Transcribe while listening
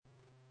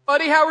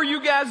Buddy, how are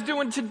you guys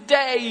doing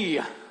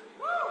today?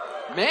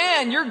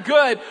 Man, you're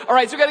good. All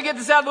right, so we got to get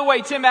this out of the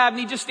way. Tim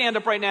Abney, just stand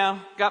up right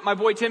now. Got my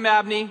boy Tim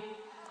Abney.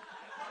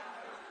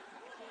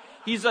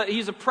 He's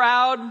a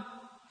proud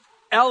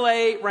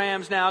LA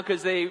Rams now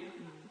because they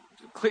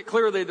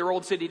clearly their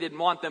old city didn't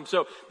want them,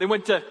 so they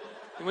went to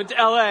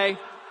LA.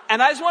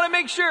 And I just want to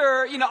make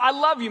sure, I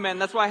love you, man.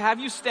 That's why I have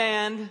you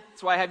stand.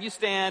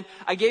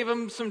 I gave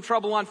him some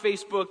trouble on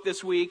Facebook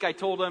this week. I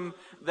told him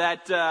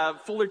that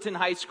Fullerton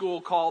High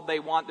School called. They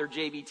want their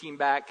JV team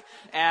back.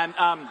 And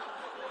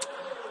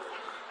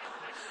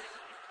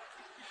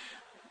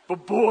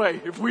but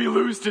boy, if we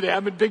lose today,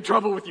 I'm in big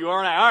trouble with you,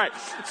 aren't I? All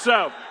right.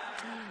 So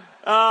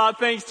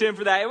thanks, Tim,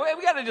 for that.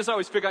 We got to just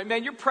always pick up.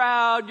 Man, you're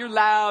proud. You're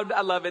loud.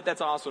 I love it.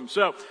 That's awesome.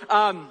 So,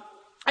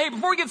 hey,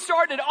 before we get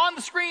started, on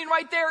the screen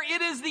right there,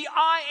 it is the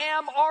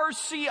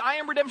IMRC, I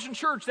Am Redemption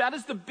Church. That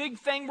is the big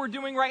thing we're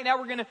doing right now.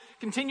 We're going to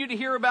continue to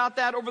hear about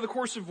that over the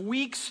course of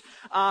weeks.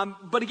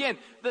 But again,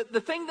 the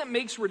thing that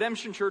makes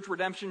Redemption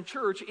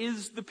Church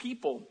is the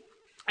people.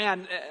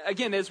 And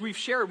again, as we've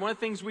shared, one of the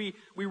things we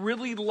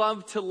really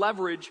love to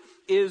leverage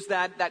is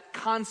that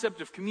concept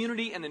of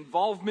community and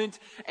involvement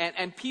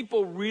and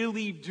people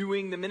really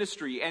doing the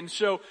ministry. And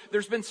so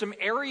there's been some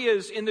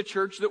areas in the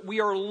church that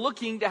we are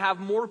looking to have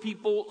more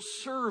people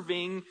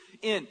serving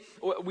in.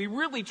 We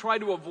really try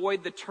to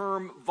avoid the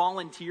term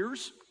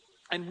volunteers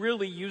and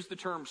really use the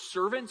term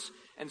servants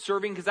and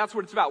serving, because that's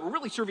what it's about. We're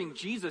really serving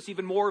Jesus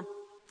even more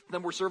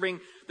than we're serving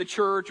the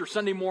church or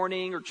Sunday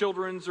morning or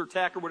children's or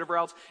tech or whatever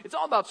else. It's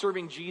all about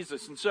serving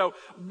Jesus. And so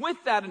with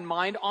that in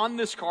mind, on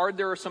this card,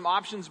 there are some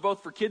options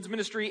both for kids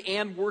ministry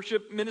and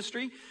worship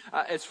ministry,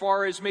 as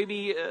far as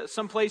maybe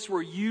some place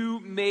where you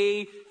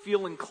may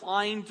feel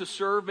inclined to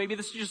serve. Maybe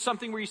this is just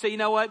something where you say, you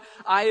know what,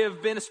 I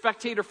have been a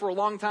spectator for a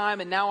long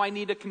time and now I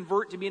need to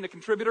convert to being a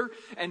contributor.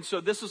 And so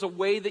this is a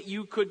way that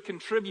you could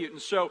contribute.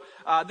 And so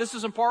this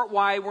is in part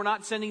why we're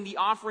not sending the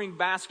offering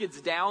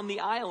baskets down the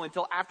aisle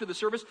until after the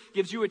service.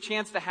 Gives you a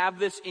chance to have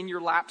this in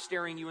your lap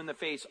staring you in the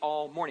face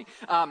all morning.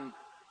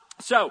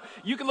 So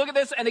you can look at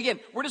this, and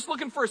again, we're just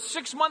looking for a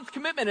 6-month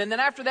commitment, and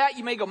then after that,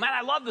 you may go, man,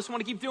 I love this,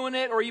 want to keep doing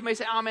it, or you may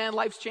say, oh man,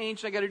 life's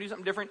changed, I got to do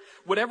something different.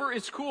 Whatever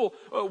is cool.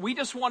 We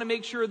just want to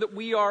make sure that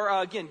we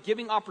are, again,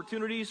 giving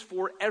opportunities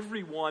for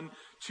everyone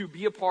to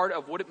be a part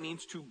of what it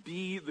means to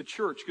be the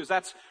church, because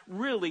that's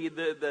really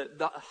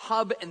the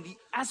hub and the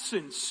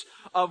essence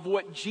of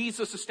what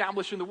Jesus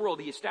established in the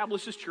world. He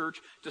established his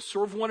church to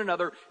serve one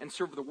another and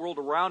serve the world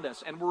around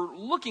us, and we're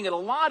looking at a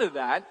lot of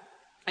that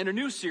in a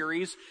new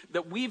series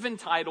that we've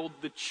entitled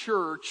The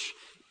Church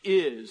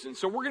Is. And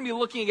so we're going to be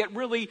looking at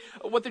really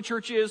what the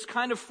church is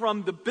kind of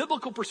from the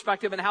biblical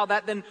perspective and how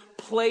that then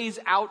plays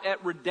out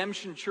at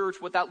Redemption Church,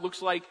 what that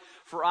looks like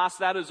for us.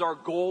 That is our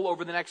goal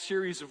over the next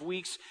series of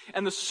weeks.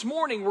 And this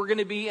morning we're going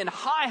to be in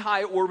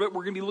high orbit.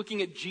 We're going to be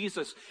looking at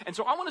Jesus. And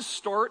so I want to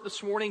start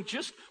this morning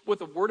just with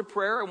a word of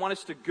prayer. I want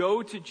us to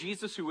go to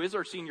Jesus, who is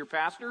our senior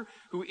pastor,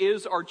 who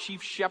is our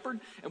chief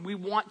shepherd. And we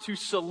want to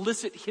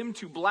solicit him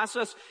to bless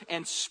us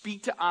and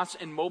speak to us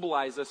and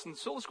mobilize us. And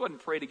so let's go ahead and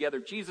pray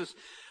together. Jesus,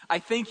 I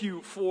thank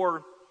you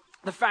for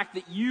the fact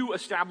that you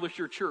establish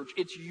your church.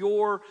 It's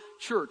your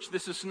church.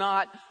 This is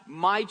not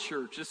my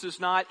church. This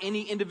is not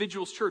any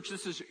individual's church.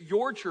 This is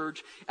your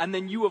church. And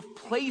then you have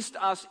placed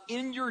us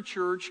in your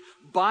church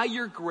by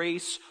your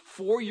grace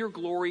for your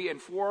glory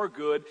and for our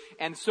good,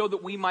 and so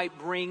that we might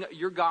bring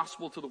your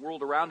gospel to the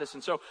world around us.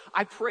 And so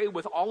I pray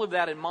with all of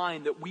that in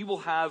mind that we will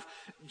have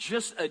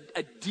just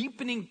a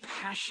deepening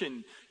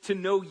passion to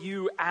know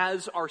you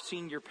as our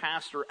senior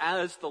pastor,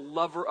 as the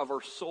lover of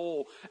our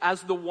soul,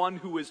 as the one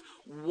who has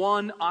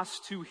won us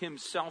to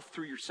himself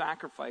through your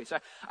sacrifice.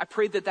 I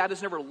pray that that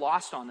is never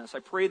lost on us. I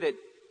pray that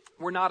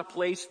we're not a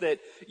place that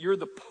you're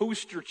the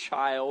poster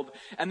child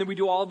and then we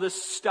do all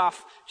this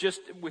stuff just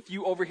with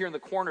you over here in the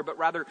corner, but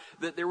rather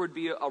that there would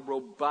be a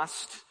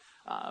robust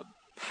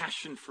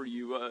passion for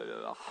you,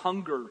 a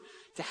hunger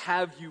to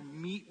have you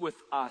meet with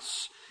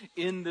us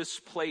in this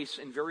place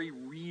in very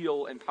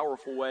real and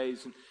powerful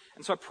ways.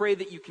 And so I pray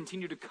that you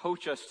continue to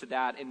coach us to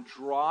that and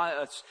draw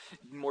us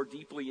more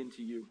deeply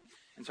into you.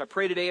 And so I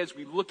pray today as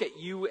we look at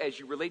you, as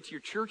you relate to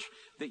your church,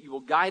 that you will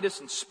guide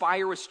us,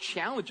 inspire us,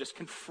 challenge us,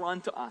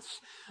 confront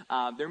us.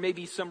 There may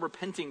be some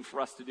repenting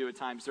for us to do at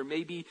times. There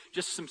may be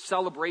just some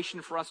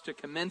celebration for us to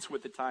commence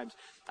with at times.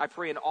 I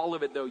pray in all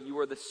of it, though, you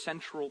are the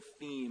central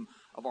theme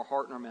of our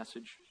heart and our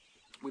message.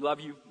 We love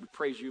you, we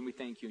praise you, and we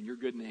thank you in your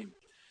good name.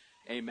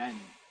 Amen.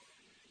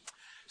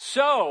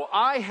 So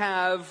I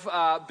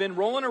have been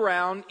rolling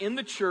around in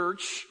the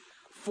church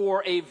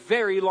for a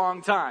very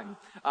long time,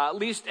 at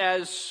least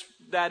as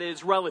that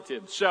is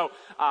relative. So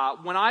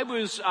when I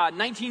was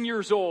 19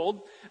 years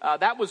old,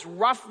 that was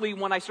roughly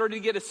when I started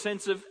to get a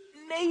sense of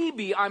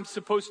maybe I'm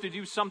supposed to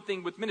do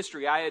something with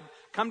ministry. I had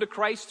come to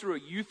Christ through a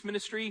youth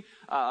ministry,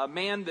 a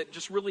man that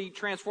just really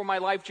transformed my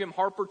life. Jim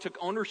Harper took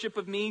ownership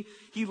of me.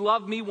 He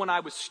loved me when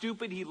I was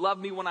stupid. He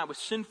loved me when I was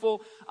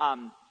sinful.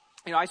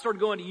 I started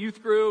going to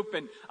youth group,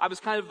 and I was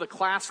kind of the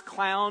class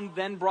clown,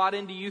 then brought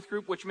into youth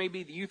group, which may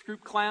be the youth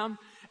group clown.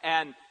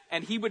 And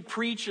and he would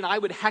preach and I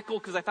would heckle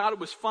because I thought it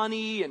was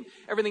funny and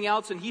everything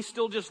else. And he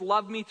still just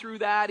loved me through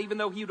that, even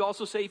though he would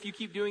also say, if you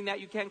keep doing that,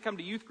 you can't come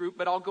to youth group,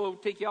 but I'll go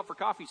take you out for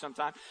coffee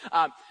sometime.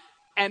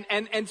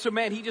 And so,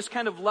 man, he just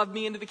kind of loved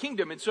me into the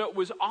kingdom. And so it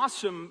was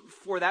awesome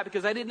for that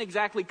because I didn't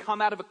exactly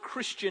come out of a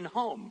Christian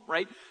home,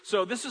 right?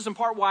 So this is in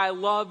part why I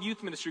love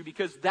youth ministry,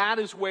 because that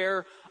is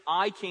where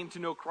I came to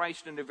know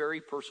Christ in a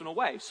very personal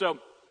way. So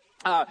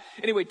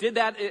anyway, did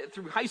that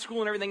through high school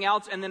and everything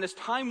else. And then as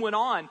time went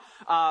on,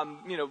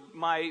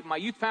 my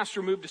youth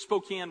pastor moved to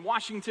Spokane,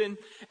 Washington.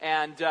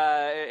 And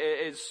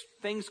as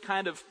things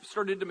kind of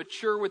started to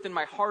mature within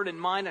my heart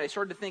and mind, and I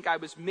started to think I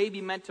was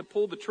maybe meant to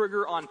pull the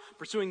trigger on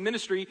pursuing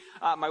ministry,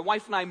 my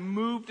wife and I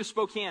moved to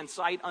Spokane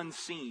sight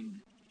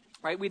unseen.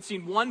 Right? We'd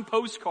seen one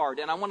postcard,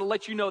 and I want to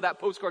let you know that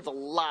postcard's a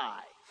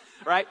lie.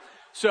 Right?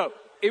 So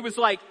it was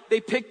like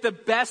they picked the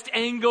best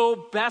angle,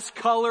 best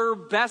color,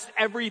 best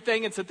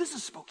everything, and said, this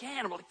is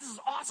Spokane. I'm like, this is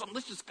awesome.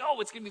 Let's just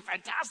go. It's going to be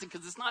fantastic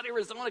because it's not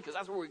Arizona, because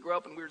that's where we grew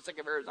up and we were sick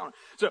of Arizona.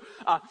 So,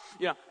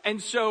 and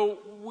so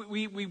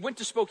we went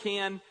to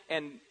Spokane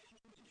and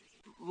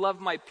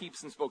loved my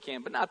peeps in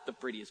Spokane, but not the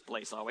prettiest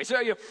place always.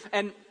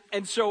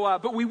 So,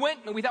 but we went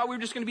and we thought we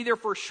were just going to be there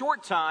for a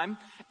short time,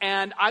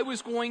 and I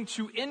was going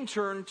to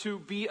intern to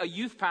be a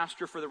youth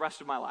pastor for the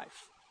rest of my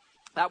life.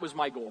 That was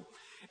my goal.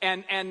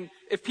 And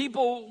if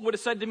people would have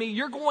said to me,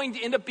 you're going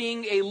to end up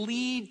being a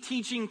lead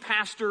teaching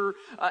pastor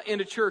in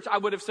a church, I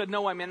would have said,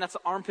 no, man, that's the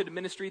armpit of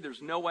ministry.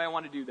 There's no way I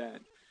want to do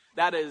that.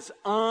 That is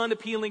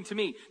unappealing to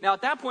me. Now,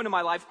 at that point in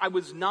my life, I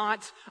was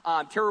not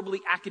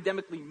terribly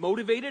academically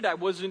motivated. I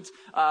wasn't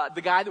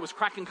the guy that was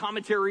cracking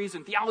commentaries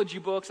and theology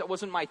books. That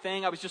wasn't my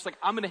thing. I was just like,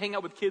 I'm going to hang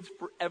out with kids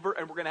forever,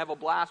 and we're going to have a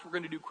blast. We're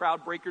going to do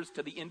crowd breakers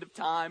to the end of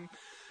time.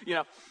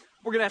 We're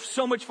going to have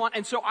so much fun.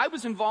 And so I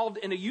was involved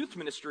in a youth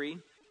ministry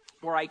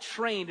where I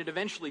trained and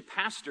eventually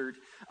pastored,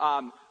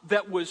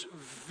 that was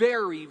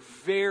very,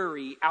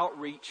 very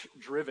outreach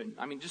driven.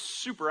 I mean, just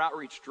super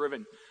outreach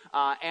driven.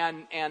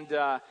 And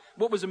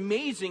what was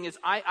amazing is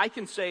I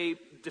can say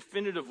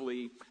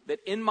definitively that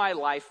in my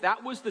life,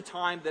 that was the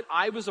time that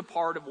I was a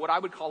part of what I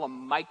would call a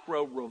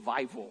micro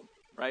revival.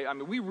 Right? I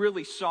mean, we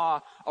really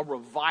saw a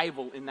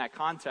revival in that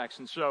context.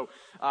 And so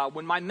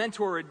when my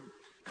mentor had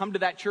come to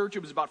that church,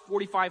 it was about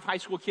 45 high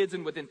school kids,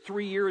 and within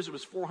 3 years, it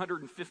was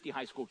 450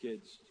 high school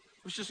kids.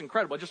 It was just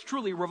incredible, just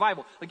truly a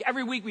revival. Like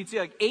every week we'd see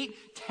like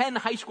 8, 10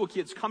 high school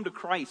kids come to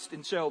Christ.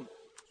 And so,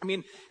 I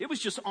mean, it was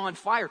just on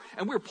fire.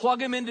 And we were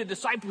plugging them into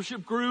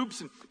discipleship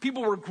groups, and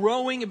people were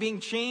growing and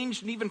being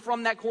changed. And even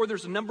from that core,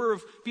 there's a number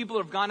of people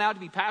that have gone out to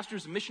be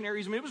pastors and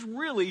missionaries. I mean, it was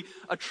really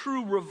a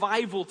true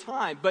revival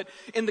time. But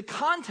in the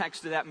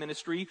context of that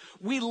ministry,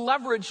 we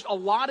leveraged a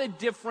lot of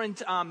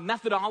different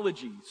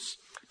methodologies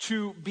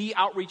to be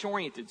outreach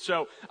oriented.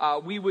 So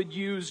we would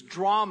use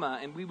drama,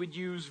 and we would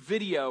use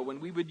video,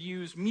 and we would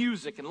use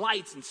music and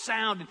lights and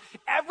sound, and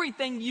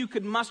everything you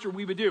could muster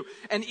we would do.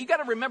 And you got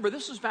to remember,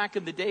 this was back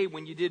in the day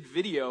when you did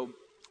video.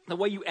 The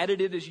way you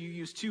edited is you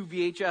used 2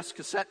 VHS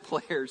cassette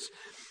players,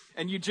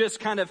 and you just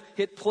kind of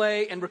hit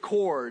play and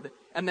record,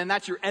 and then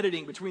that's your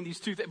editing between these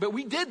two things. But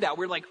we did that.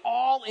 We're like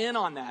all in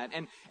on that.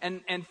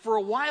 And for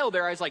a while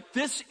there, I was like,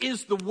 this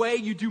is the way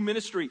you do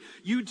ministry.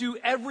 You do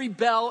every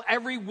bell,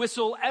 every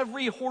whistle,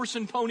 every horse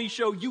and pony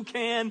show you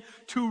can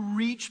to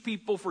reach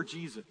people for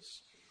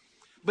Jesus.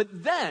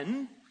 But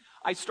then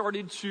I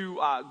started to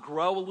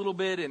grow a little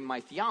bit in my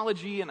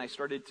theology, and I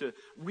started to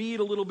read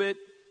a little bit,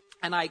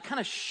 and I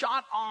kind of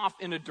shot off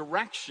in a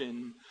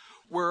direction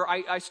where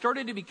I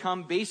started to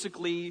become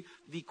basically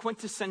the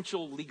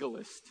quintessential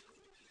legalist.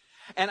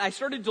 And I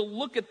started to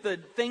look at the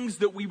things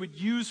that we would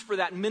use for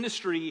that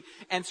ministry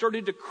and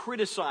started to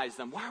criticize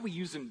them. Why are we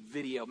using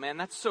video, man?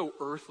 That's so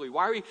earthly.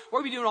 Why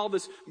are we doing all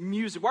this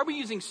music? Why are we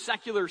using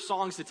secular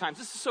songs at times?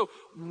 This is so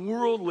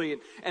worldly.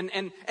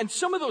 And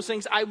some of those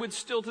things I would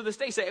still to this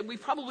day say, we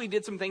probably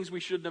did some things we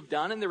shouldn't have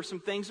done, and there were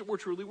some things that were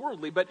truly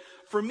worldly. But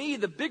for me,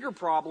 the bigger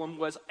problem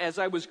was as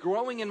I was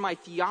growing in my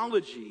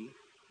theology,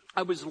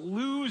 I was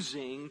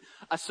losing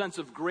a sense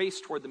of grace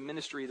toward the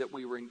ministry that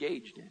we were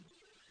engaged in.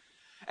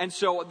 And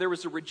so there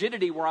was a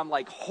rigidity where I'm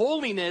like,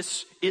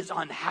 holiness is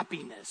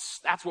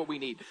unhappiness. That's what we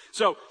need.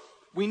 So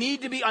we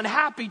need to be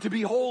unhappy to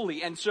be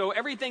holy. And so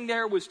everything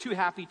there was too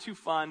happy, too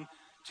fun,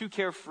 too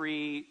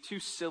carefree, too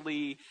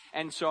silly.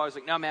 And so I was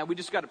like, no, man, we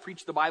just got to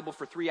preach the Bible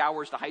for 3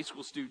 hours to high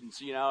school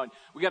students, and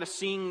we got to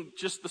sing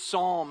just the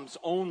Psalms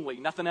only,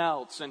 nothing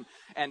else.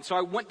 And so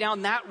I went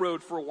down that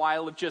road for a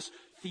while of just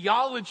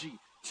theology,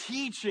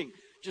 teaching,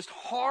 just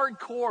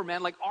hardcore,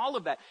 man, like all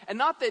of that. And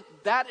not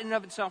that in and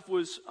of itself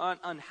was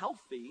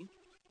unhealthy,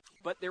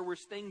 but there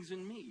was things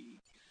in me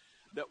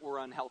that were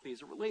unhealthy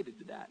as it related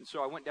to that. And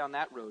so I went down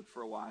that road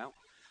for a while.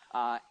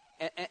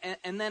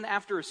 And then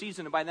after a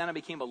season, and by then I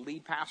became a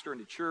lead pastor in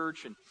the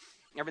church and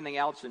everything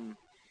else. And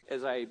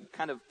as I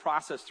kind of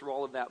processed through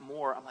all of that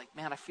more, I'm like,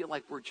 man, I feel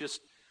like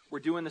we're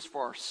doing this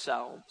for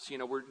ourselves.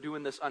 We're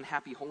doing this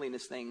unhappy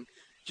holiness thing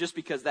just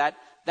because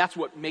that's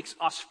what makes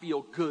us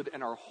feel good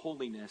in our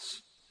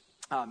holiness.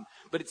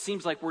 But it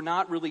seems like we're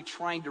not really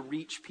trying to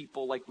reach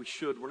people like we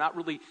should. We're not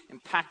really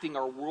impacting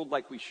our world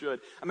like we should.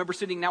 I remember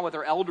sitting down with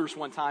our elders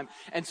one time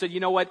and said, you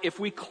know what, if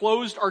we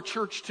closed our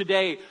church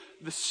today,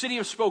 the city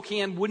of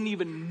Spokane wouldn't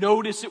even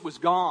notice it was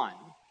gone.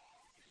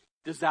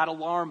 Does that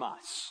alarm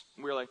us?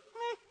 And we were like,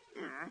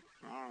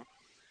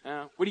 what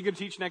are you going to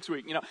teach next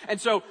week? You know,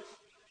 and so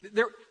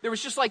there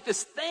was just like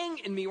this thing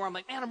in me where I'm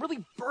like, man, I'm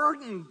really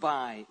burdened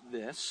by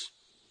this.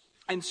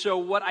 And so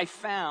what I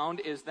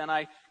found is then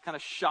I kind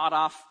of shot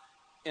off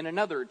in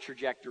another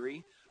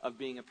trajectory of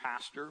being a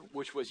pastor,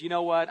 which was, you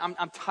know what, I'm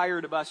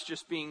tired of us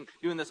just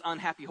doing this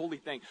unhappy holy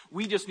thing.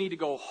 We just need to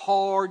go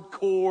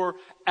hardcore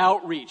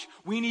outreach.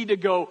 We need to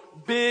go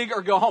big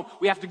or go home.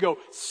 We have to go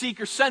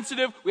seeker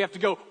sensitive. We have to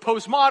go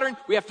postmodern.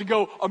 We have to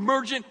go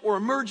emergent or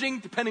emerging,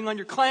 depending on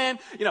your clan.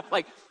 You know,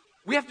 like,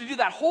 we have to do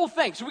that whole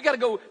thing. So we got to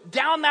go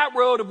down that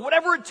road of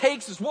whatever it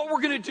takes is what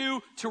we're going to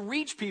do to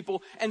reach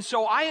people. And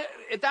so I,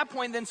 at that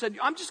point, then said,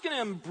 I'm just going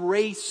to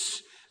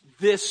embrace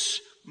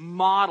this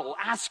model,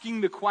 asking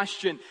the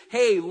question,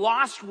 hey,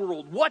 lost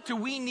world, what do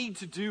we need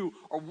to do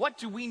or what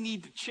do we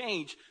need to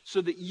change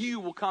so that you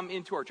will come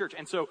into our church?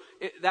 And so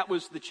that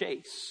was the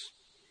chase.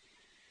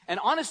 And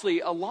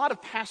honestly, a lot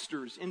of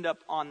pastors end up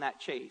on that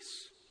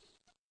chase.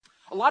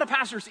 A lot of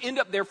pastors end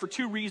up there for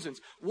two reasons.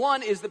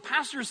 One is the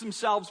pastors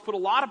themselves put a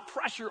lot of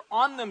pressure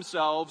on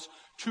themselves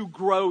to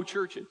grow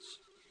churches.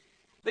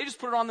 They just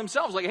put it on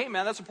themselves like, hey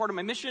man, that's a part of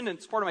my mission and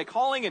it's part of my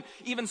calling and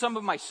even some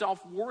of my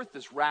self-worth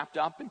is wrapped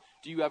up in,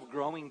 do you have a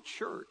growing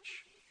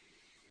church?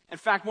 In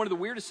fact, one of the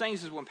weirdest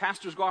things is when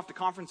pastors go off to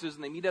conferences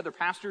and they meet other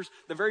pastors,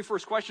 the very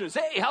first question is,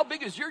 hey, how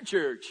big is your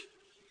church?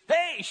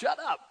 Hey, shut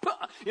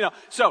up. You know,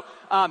 so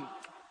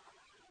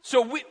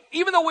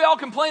even though we all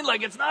complain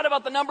like it's not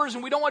about the numbers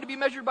and we don't want to be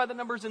measured by the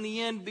numbers, in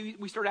the end,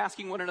 we start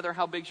asking one another,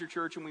 how big's your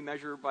church? And we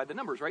measure by the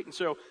numbers, right? And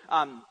so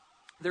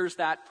there's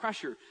that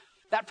pressure.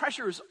 That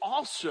pressure is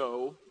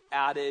also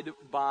added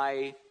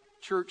by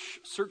church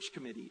search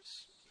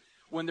committees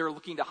when they're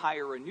looking to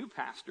hire a new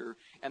pastor,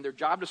 and their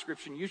job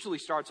description usually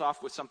starts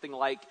off with something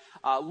like,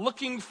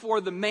 looking for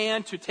the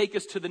man to take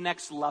us to the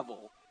next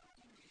level,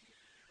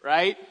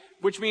 right?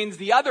 Which means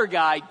the other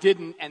guy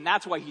didn't, and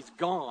that's why he's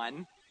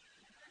gone,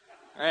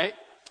 right?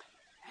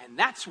 And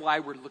that's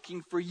why we're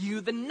looking for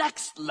you, the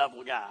next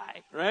level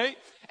guy, right?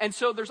 And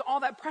so there's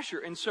all that pressure.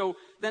 And so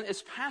then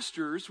as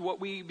pastors,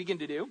 what we begin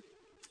to do,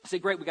 say,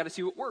 great, we got to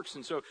see what works.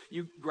 And so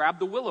you grab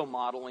the Willow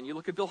model and you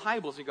look at Bill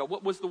Hybels and you go,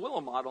 what was the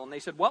Willow model? And they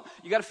said, well,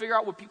 you got to figure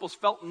out what people's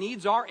felt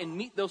needs are and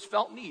meet those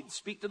felt needs.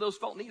 Speak to those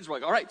felt needs. We're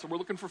like, all right, so we're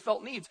looking for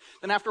felt needs.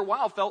 Then after a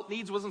while, felt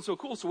needs wasn't so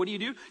cool. So what do?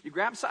 You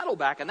grab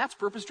Saddleback, and that's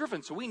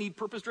purpose-driven. So we need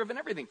purpose-driven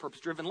everything,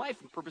 purpose-driven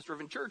life and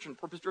purpose-driven church and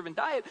purpose-driven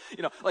diet.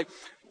 You know, like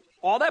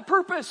all that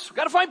purpose. We've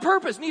got to find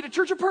purpose. Need a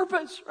church of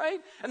purpose, right?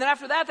 And then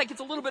after that gets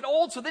a little bit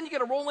old. So then you got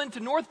to roll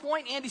into North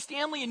Point, Andy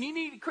Stanley, and you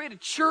need to create a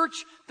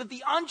church that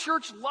the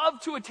unchurched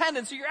love to attend.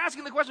 And so you're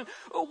asking the question,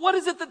 what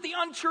is it that the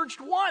unchurched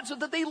want so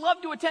that they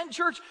love to attend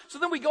church? So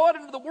then we go out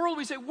into the world.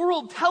 We say,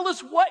 world, tell us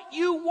what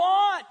you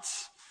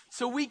want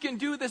so we can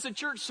do this at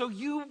church. So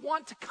you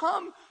want to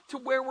come to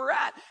where we're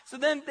at. So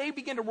then they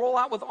begin to roll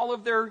out with all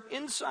of their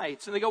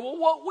insights. And they go,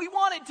 well, we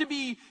want it to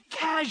be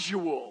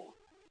casual.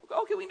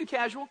 Okay, we can do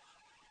casual,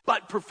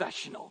 but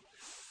professional.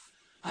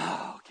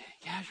 Oh, okay,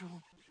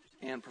 casual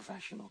and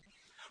professional.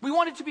 We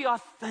want it to be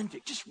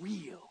authentic, just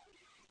real.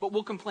 But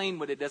we'll complain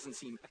when it doesn't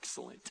seem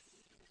excellent.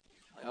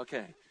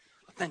 Okay,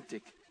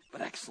 authentic,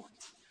 but excellent.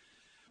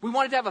 We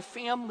want it to have a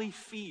family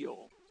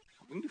feel.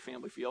 We can do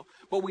family feel,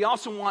 but we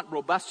also want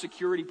robust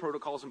security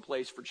protocols in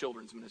place for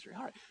children's ministry.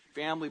 All right,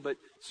 family, but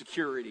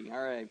security.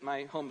 All right,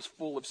 my home's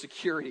full of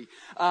security.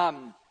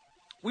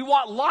 We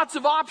want lots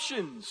of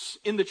options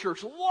in the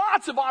church,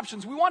 lots of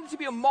options. We want it to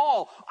be a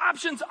mall.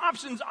 Options,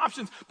 options,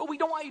 options, but we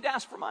don't want you to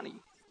ask for money.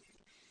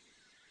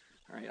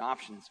 All right,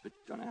 options, but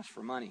don't ask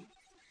for money.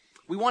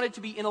 We want it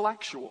to be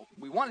intellectual.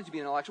 We want it to be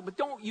intellectual, but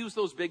don't use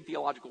those big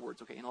theological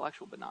words. Okay,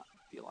 intellectual, but not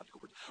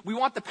theological words. We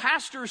want the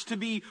pastors to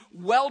be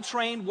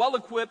well-trained,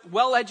 well-equipped,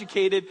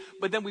 well-educated,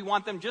 but then we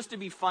want them just to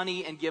be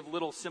funny and give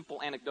little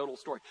simple anecdotal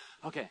stories.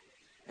 Okay,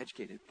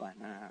 educated, but...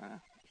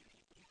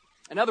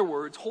 In other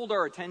words, hold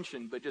our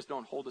attention, but just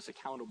don't hold us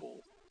accountable.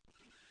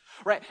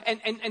 Right?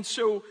 And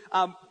so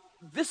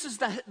this is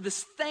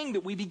this thing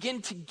that we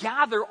begin to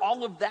gather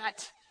all of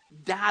that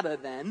data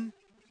then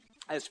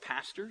as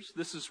pastors.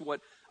 This is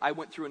what I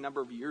went through a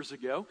number of years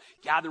ago.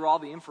 Gather all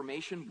the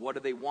information. What do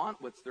they want?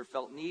 What's their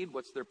felt need?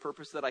 What's their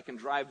purpose that I can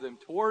drive them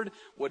toward?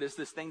 What is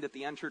this thing that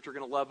the unchurched are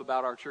going to love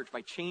about our church by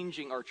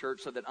changing our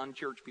church so that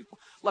unchurched people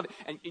love it?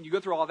 And you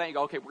go through all of that and you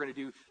go, okay, we're going to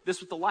do this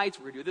with the lights.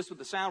 We're going to do this with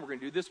the sound. We're going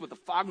to do this with the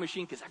fog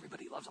machine because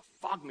everybody loves a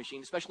fog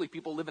machine, especially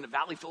people who live in a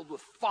valley filled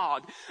with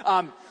fog.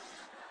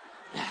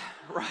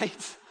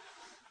 Right?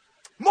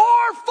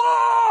 More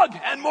fog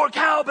and more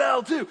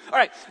cowbell too. All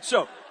right.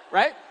 So,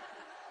 right?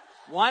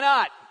 Why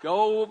not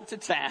go to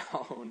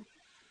town?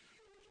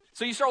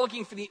 So you start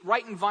looking for the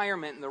right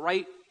environment and the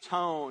right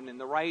tone and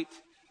the right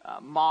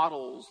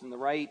models and the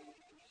right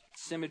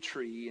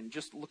symmetry and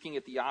just looking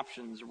at the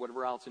options or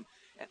whatever else.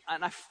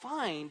 And I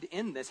find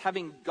in this,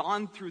 having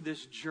gone through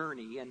this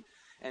journey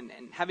and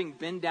having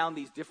been down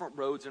these different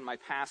roads in my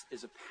past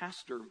as a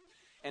pastor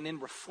and in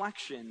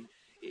reflection,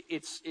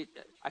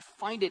 I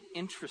find it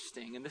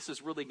interesting, and this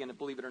is really going to,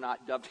 believe it or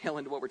not, dovetail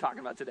into what we're talking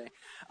about today.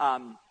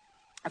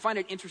 I find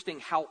it interesting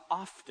how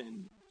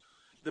often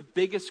the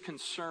biggest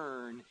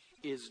concern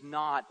is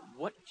not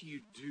what do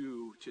you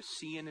do to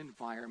see an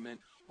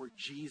environment where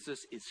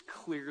Jesus is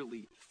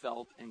clearly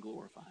felt and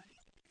glorified.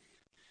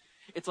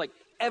 It's like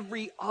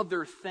every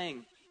other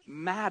thing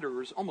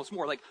matters almost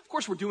more. Like, of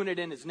course, we're doing it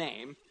in his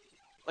name.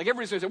 Like,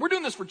 everybody's going to say, we're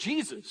doing this for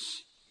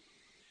Jesus.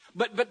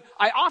 But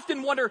I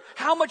often wonder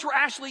how much we're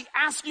actually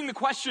asking the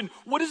question,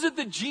 what is it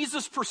that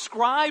Jesus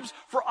prescribes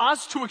for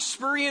us to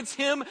experience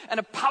him in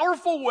a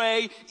powerful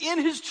way in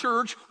his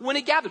church when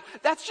it gathers?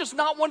 That's just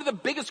not one of the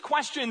biggest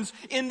questions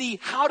in the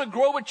How to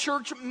Grow a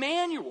Church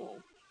manual.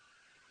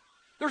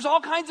 There's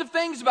all kinds of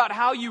things about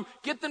how you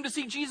get them to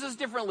see Jesus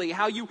differently,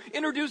 how you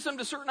introduce them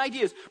to certain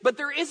ideas. But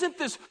there isn't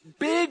this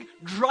big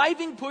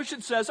driving push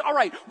that says, all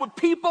right, what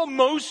people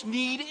most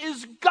need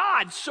is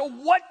God. So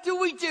what do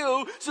we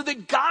do so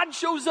that God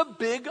shows up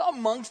big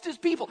amongst his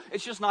people?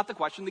 It's just not the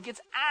question that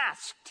gets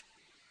asked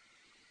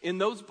in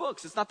those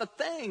books. It's not the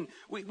thing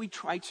we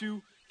try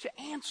to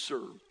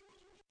answer.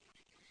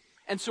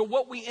 And so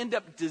what we end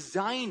up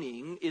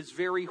designing is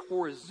very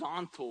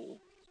horizontal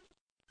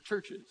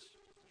churches.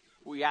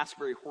 We ask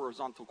very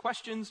horizontal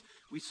questions,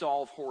 we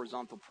solve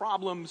horizontal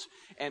problems,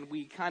 and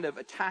we kind of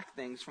attack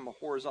things from a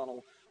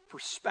horizontal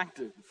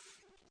perspective.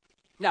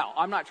 Now,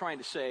 I'm not trying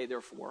to say,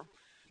 therefore,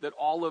 that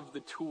all of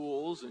the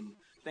tools and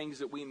things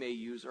that we may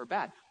use are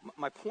bad.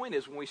 My point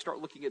is, when we start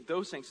looking at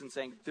those things and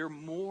saying they're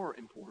more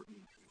important,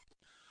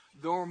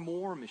 they're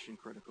more mission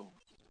critical,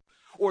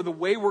 or the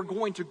way we're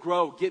going to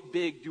grow, get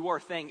big, do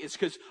our thing is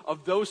because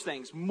of those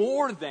things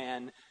more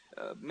than,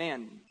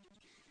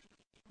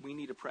 we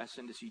need to press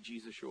in to see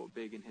Jesus show up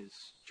big in his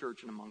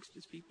church and amongst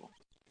his people.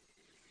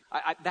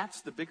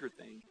 That's the bigger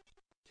thing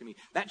to me.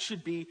 That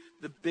should be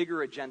the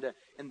bigger agenda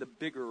and the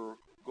bigger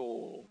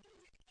goal.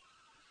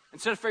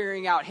 Instead of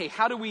figuring out, hey,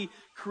 how do we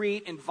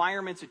create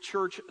environments at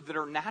church that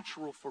are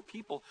natural for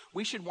people,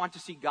 we should want to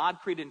see God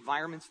create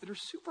environments that are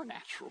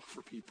supernatural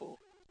for people.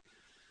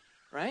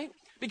 Right?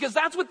 Because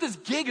that's what this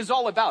gig is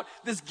all about.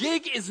 This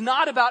gig is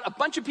not about a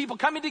bunch of people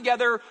coming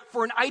together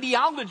for an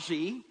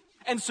ideology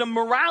and some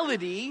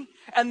morality,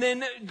 and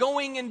then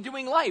going and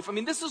doing life. I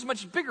mean, this is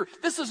much bigger.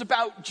 This is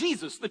about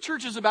Jesus. The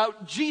church is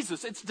about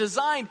Jesus. It's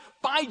designed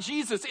by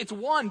Jesus. It's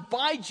won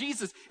by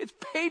Jesus. It's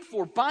paid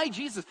for by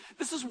Jesus.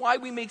 This is why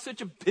we make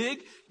such a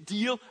big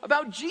deal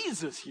about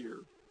Jesus here.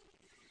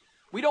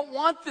 We don't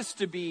want this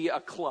to be a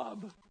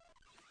club.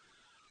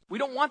 We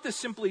don't want this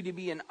simply to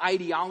be an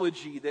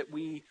ideology that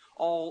we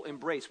all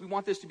embrace. We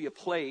want this to be a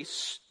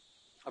place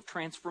of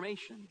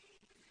transformation,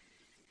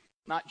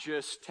 not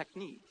just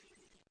technique.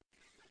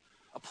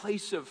 A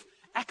place of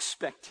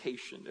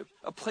expectation,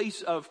 a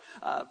place of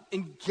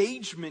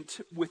engagement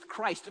with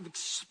Christ, of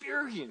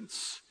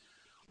experience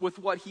with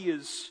what he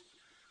has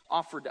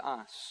offered to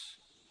us.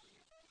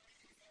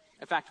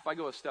 In fact, if I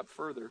go a step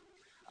further,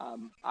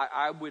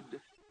 I would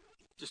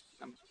just,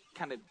 I'm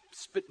kind of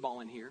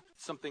spitballing here,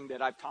 something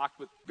that I've talked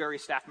with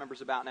various staff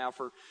members about now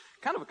for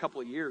kind of a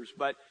couple of years.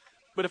 But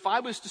if I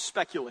was to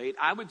speculate,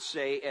 I would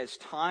say as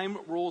time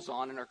rolls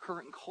on in our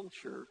current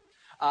culture,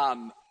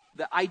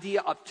 the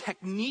idea of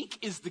technique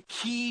is the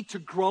key to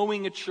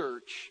growing a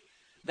church.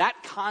 That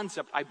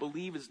concept, I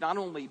believe, is not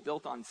only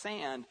built on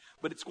sand,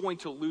 but it's going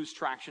to lose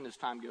traction as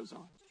time goes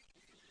on.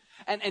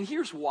 And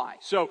here's why.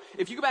 So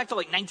if you go back to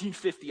like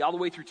 1950 all the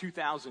way through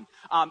 2000,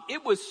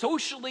 it was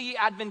socially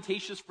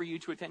advantageous for you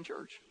to attend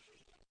church.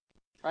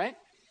 Right?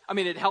 I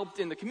mean, it helped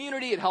in the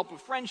community. It helped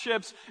with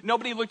friendships.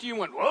 Nobody looked at you and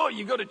went, whoa,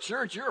 you go to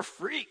church, you're a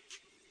freak.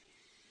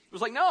 It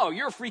was like, no,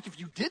 you're a freak if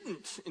you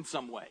didn't in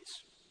some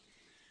ways.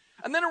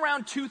 And then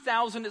around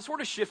 2000, it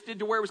sort of shifted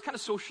to where it was kind of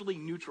socially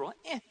neutral.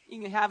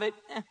 You can have it.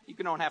 You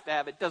don't have to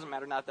have it. Doesn't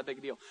matter. Not that big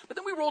a deal. But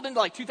then we rolled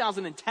into like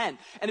 2010,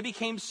 and it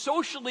became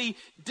socially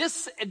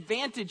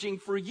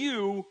disadvantaging for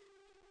you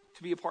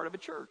to be a part of a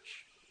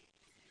church.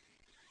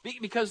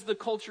 Because the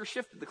culture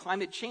shifted, the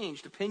climate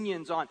changed,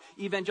 opinions on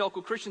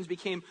evangelical Christians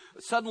became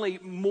suddenly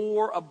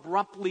more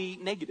abruptly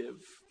negative.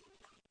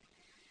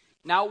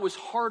 Now it was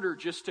harder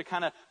just to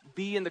kind of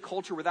be in the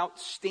culture without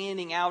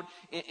standing out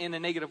in a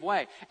negative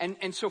way.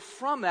 And so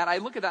from that, I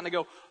look at that and I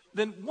go,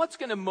 then what's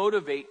going to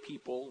motivate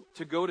people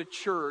to go to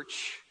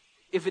church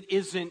if it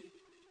isn't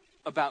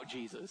about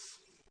Jesus?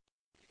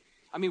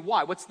 I mean,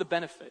 why? What's the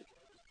benefit?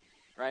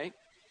 Right?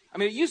 I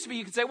mean, it used to be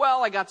you could say,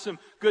 well, I got some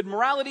good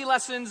morality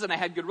lessons and I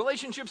had good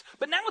relationships,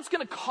 but now it's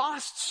going to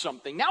cost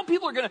something. Now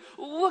people are going to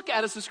look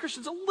at us as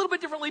Christians a little bit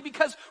differently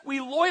because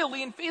we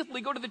loyally and faithfully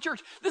go to the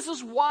church. This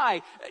is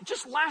why,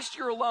 just last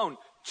year alone,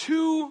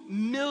 2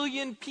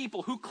 million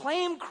people who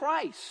claim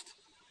Christ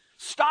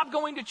stopped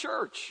going to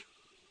church.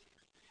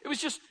 It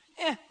was just,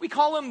 we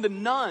call them the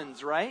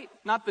nuns, right?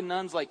 Not the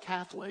nuns like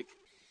Catholic.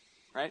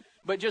 right?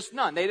 But just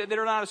none.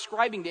 They're not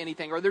ascribing to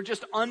anything, or they're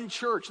just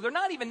unchurched. They're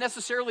not even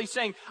necessarily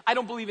saying, I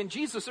don't believe in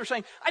Jesus. They're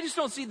saying, I just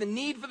don't see the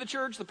need for the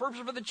church, the purpose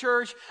for the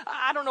church.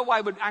 I don't know why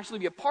I would actually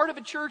be a part of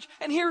a church.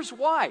 And here's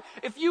why.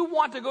 If you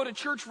want to go to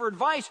church for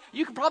advice,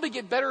 you can probably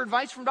get better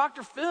advice from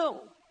Dr.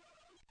 Phil.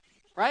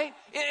 Right?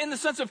 In the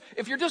sense of,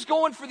 if you're just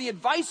going for the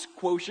advice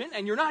quotient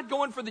and you're not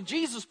going for the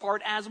Jesus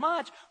part as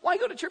much, why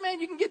go to church?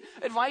 Man, you can get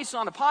advice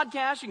on a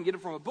podcast, you can get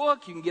it from a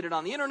book, you can get it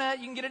on the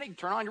internet, you can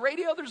turn on your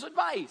radio, there's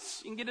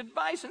advice. You can get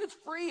advice and it's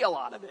free, a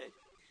lot of it.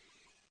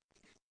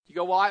 You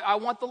go, well, I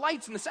want the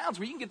lights and the sounds.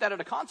 Well, you can get that at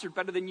a concert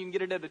better than you can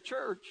get it at a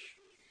church.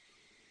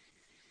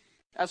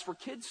 As for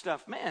kids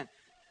stuff, man,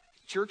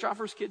 church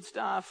offers kids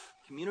stuff,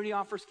 community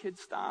offers kids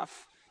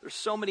stuff. There's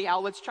so many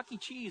outlets. Chuck E.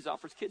 Cheese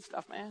offers kids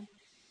stuff, man.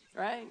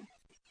 Right?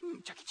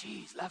 Chuck E.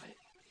 Cheese, love it.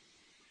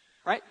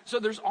 Right?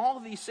 So there's all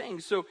of these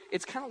things. So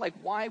it's kind of like,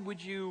 why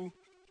would you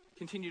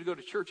continue to go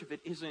to church if it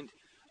isn't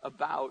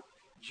about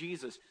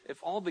Jesus? If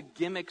all the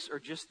gimmicks are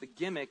just the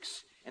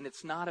gimmicks and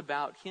it's not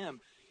about him,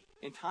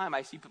 in time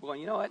I see people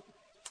going, you know what?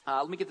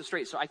 Let me get this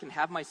straight. So I can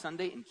have my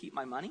Sunday and keep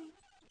my money?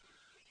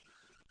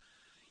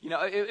 You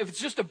know, if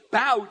it's just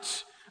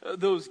about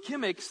those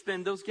gimmicks,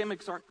 then those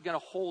gimmicks aren't going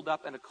to hold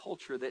up in a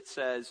culture that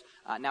says,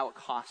 now it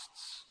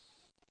costs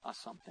us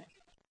something.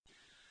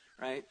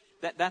 Right?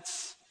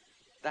 That's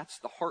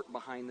the heart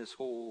behind this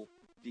whole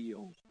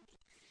deal.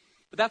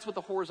 But that's what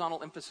the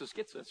horizontal emphasis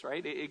gets us,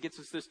 right? It gets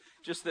us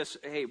this,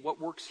 hey, what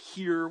works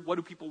here? What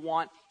do people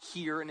want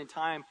here? And in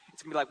time,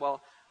 it's going to be like,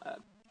 well,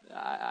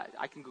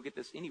 I can go get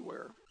this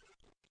anywhere.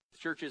 The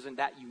church isn't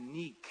that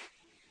unique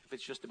if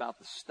it's just about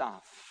the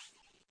stuff.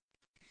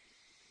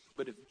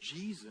 But if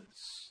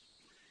Jesus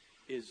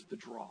is the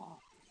draw,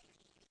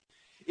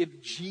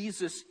 if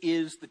Jesus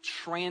is the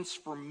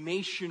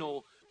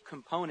transformational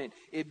component,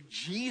 if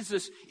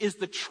Jesus is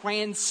the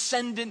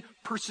transcendent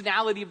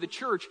personality of the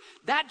church,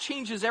 that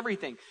changes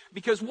everything.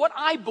 Because what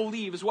I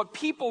believe is what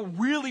people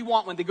really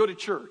want when they go to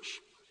church.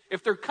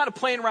 If they're kind of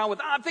playing around with,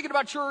 I'm thinking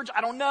about church,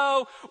 I don't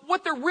know.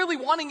 What they're really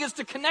wanting is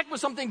to connect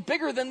with something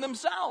bigger than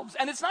themselves.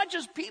 And it's not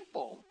just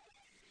people.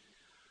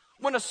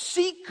 When a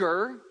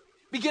seeker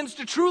begins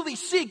to truly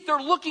seek, they're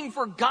looking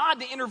for God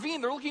to intervene.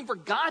 They're looking for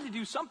God to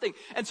do something.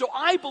 And so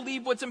I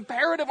believe what's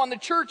imperative on the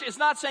church is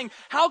not saying,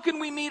 how can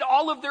we meet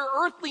all of their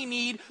earthly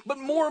need, but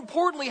more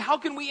importantly, how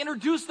can we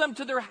introduce them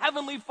to their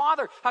heavenly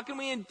Father? How can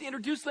we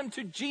introduce them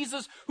to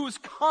Jesus who's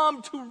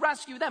come to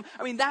rescue them?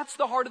 I mean, that's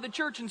the heart of the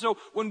church. And so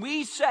when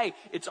we say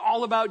it's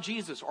all about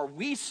Jesus, or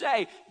we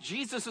say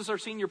Jesus is our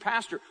senior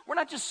pastor, we're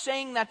not just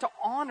saying that to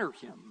honor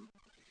him.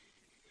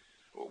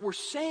 We're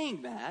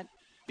saying that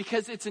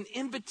because it's an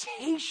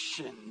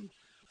invitation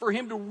for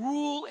him to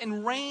rule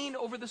and reign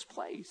over this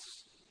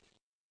place.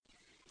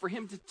 For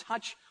him to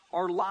touch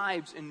our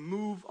lives and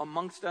move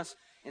amongst us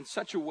in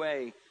such a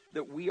way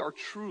that we are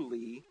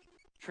truly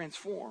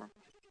transformed.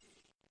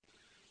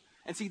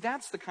 And see,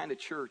 that's the kind of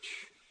church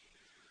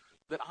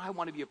that I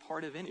want to be a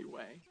part of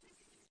anyway.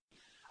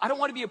 I don't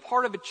want to be a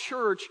part of a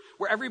church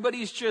where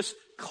everybody's just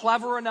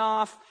clever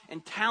enough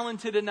and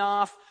talented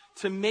enough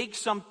to make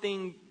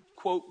something,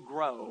 quote,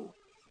 grow.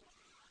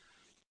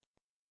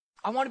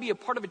 I want to be a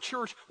part of a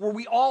church where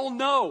we all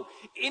know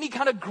any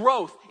kind of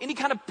growth, any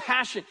kind of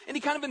passion, any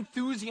kind of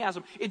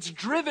enthusiasm. It's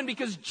driven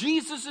because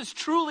Jesus is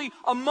truly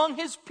among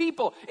his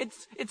people.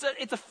 It's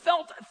a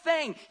felt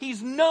thing.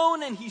 He's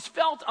known and he's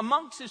felt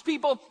amongst his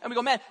people. And we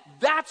go, man,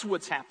 that's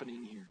what's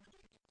happening here.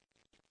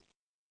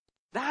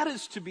 That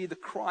is to be the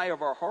cry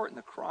of our heart and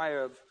the cry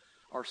of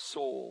our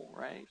soul,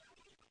 right?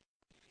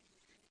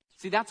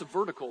 See, that's a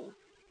vertical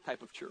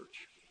type of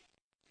church.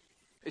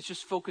 It's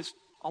just focused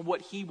on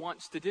what he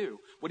wants to do,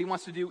 what he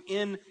wants to do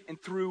in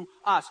and through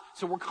us.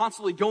 So we're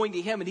constantly going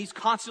to him and he's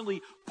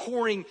constantly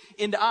pouring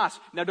into us.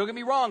 Now, don't get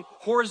me wrong.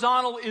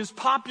 Horizontal is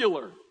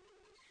popular.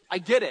 I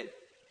get it.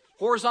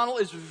 Horizontal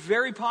is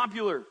very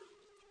popular,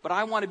 but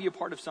I want to be a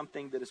part of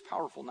something that is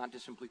powerful, not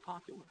just simply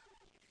popular.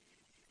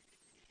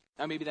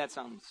 Now, maybe that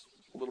sounds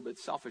a little bit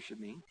selfish of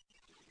me.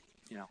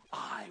 You know,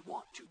 I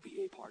want to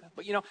be a part of.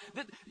 But you know,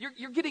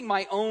 you're getting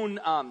my own,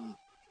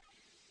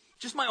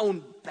 just my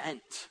own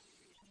bent.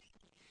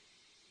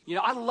 You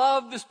know, I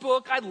love this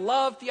book. I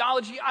love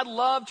theology. I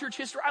love church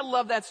history. I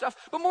love that stuff.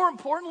 But more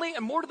importantly,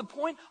 and more to the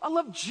point, I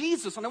love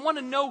Jesus, and I want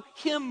to know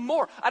him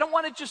more. I don't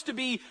want it just to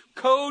be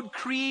code,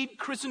 creed,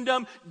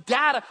 Christendom,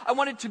 data. I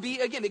want it to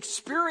be, again,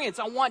 experience.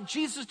 I want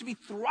Jesus to be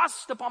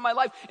thrust upon my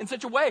life in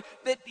such a way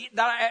that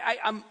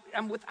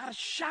I'm without a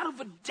shadow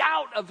of a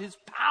doubt of his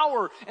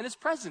power and his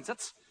presence.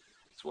 That's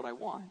what I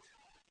want.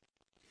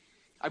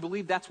 I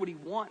believe that's what he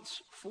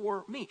wants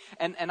for me.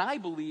 And I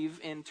believe,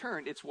 in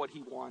turn, it's what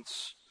he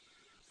wants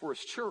for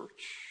his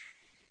church,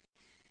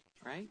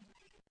 right?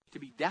 To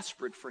be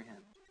desperate for him,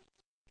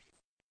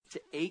 to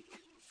ache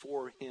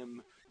for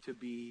him to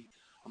be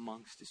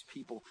amongst his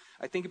people.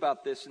 I think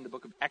about this in the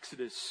book of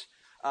Exodus.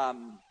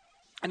 In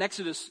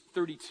Exodus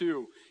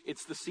 32,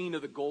 it's the scene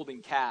of the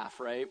golden calf,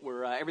 right?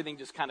 Where everything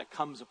just kind of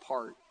comes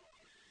apart.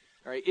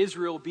 All right?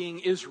 Israel being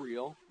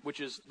Israel, which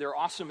is, they're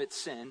awesome at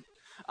sin,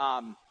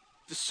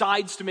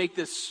 decides to make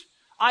this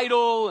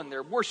idol, and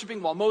they're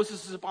worshiping while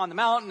Moses is up on the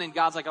mountain, and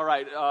God's like, all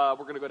right,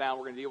 we're going to go down,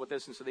 we're going to deal with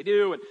this, and so they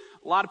do, and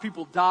a lot of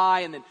people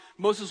die, and then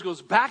Moses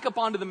goes back up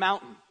onto the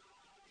mountain,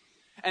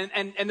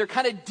 and they're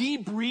kind of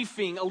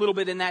debriefing a little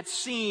bit in that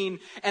scene,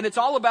 and it's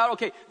all about,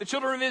 okay, the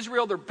children of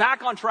Israel, they're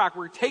back on track,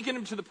 we're taking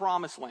them to the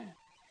promised land.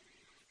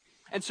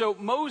 And so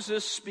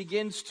Moses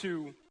begins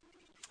to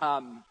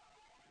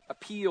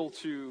appeal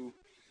to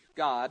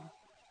God.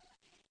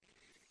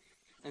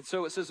 And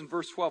so it says in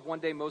verse 12, one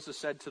day Moses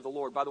said to the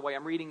Lord, by the way,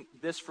 I'm reading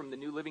this from the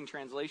New Living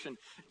Translation,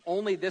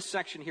 only this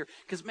section here,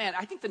 because man,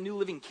 I think the New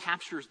Living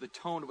captures the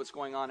tone of what's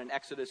going on in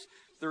Exodus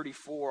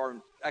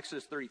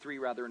 33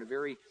 rather, in a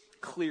very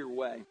clear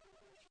way.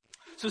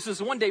 So it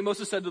says, one day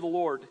Moses said to the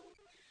Lord,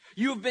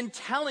 you have been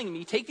telling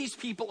me, take these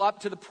people up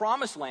to the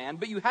promised land,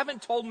 but you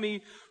haven't told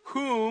me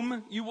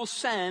whom you will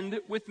send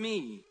with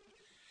me.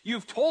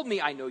 You've told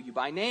me, I know you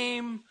by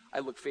name, I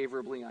look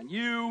favorably on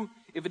you.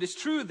 If it is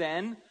true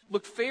then,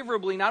 look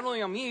favorably not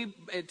only on me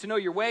to know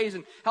your ways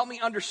and help me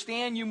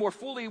understand you more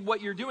fully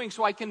what you're doing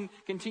so I can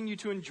continue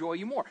to enjoy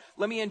you more.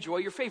 Let me enjoy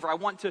your favor. I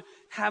want to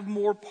have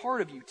more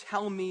part of you.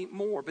 Tell me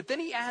more. But then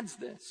he adds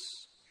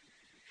this.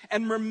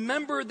 And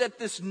remember that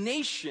this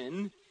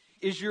nation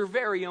is your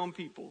very own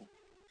people.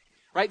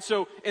 Right?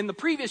 So in the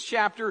previous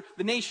chapter,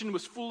 the nation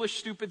was foolish,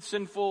 stupid,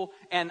 sinful,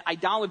 and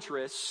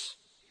idolatrous.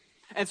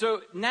 And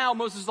so now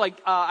Moses is like,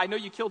 I know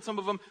you killed some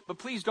of them, but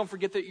please don't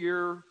forget that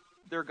you're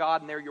their God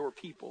and they're your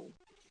people.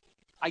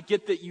 I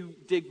get that you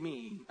dig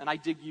me, and I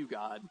dig you,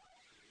 God.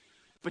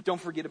 But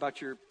don't forget about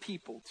your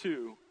people,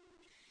 too.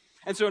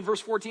 And so in verse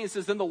 14 it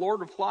says, then the Lord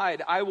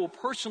replied, I will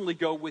personally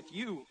go with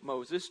you,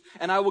 Moses,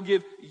 and I will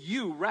give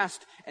you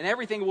rest, and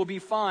everything will be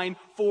fine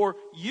for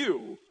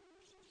you.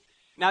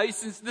 Now,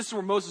 this is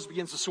where Moses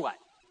begins to sweat.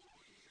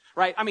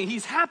 Right? I mean,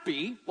 he's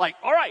happy, like,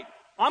 all right,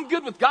 I'm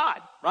good with God,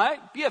 right?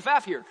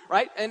 BFF here,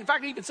 right? And in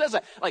fact, he even says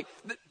that. Like,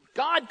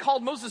 God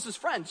called Moses his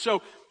friend,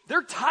 so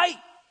they're tight.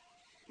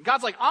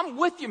 God's like, I'm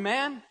with you,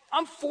 man.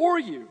 I'm for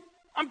you.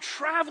 I'm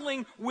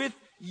traveling with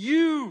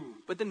you.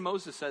 But then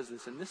Moses says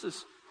this, and this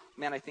is,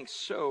 man, I think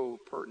so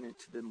pertinent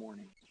to the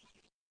morning.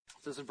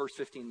 It says in verse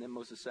 15, then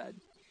Moses said,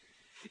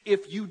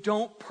 if you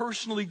don't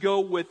personally go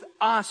with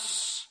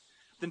us,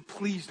 then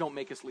please don't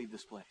make us leave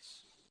this place.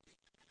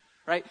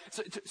 Right?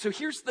 So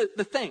here's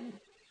the thing.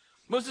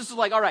 Moses is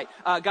like, all right,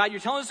 God,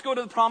 you're telling us to go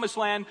to the promised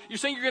land. You're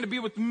saying you're going to be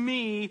with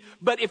me,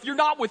 but if you're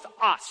not with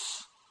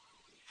us,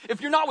 if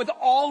you're not with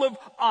all of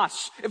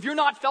us, if you're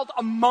not felt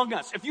among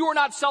us, if you are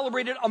not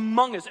celebrated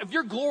among us, if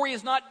your glory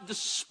is not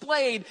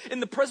displayed in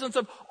the presence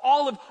of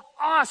all of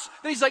us,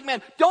 then he's like,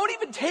 man, don't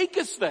even take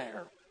us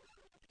there.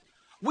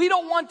 We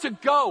don't want to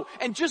go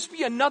and just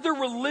be another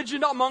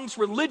religion amongst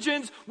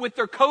religions with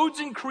their codes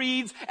and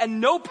creeds and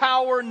no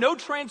power, no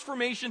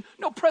transformation,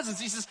 no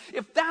presence. He says,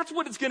 if that's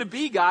what it's going to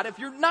be, God, if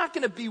you're not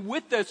going to be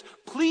with us,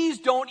 please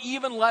don't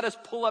even let us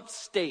pull up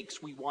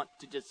stakes. We want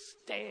to just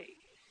stay.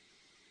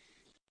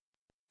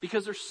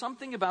 Because there's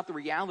something about the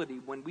reality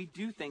when we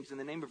do things in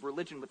the name of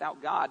religion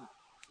without God,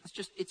 it's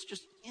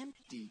just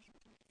empty.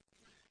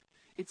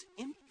 It's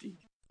empty.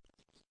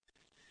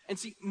 And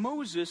see,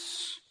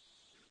 Moses,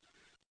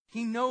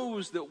 he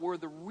knows that where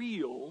the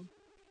real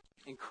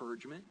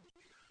encouragement,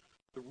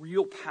 the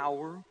real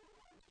power,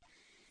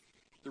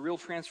 the real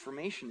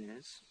transformation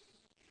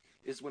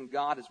is when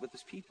God is with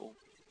his people.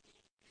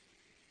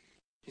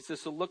 He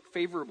says, so look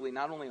favorably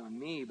not only on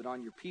me, but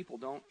on your people.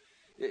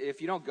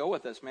 If you don't go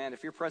with us, man,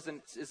 if your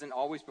presence isn't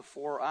always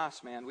before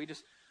us, man, we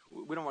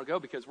don't want to go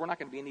because we're not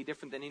going to be any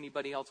different than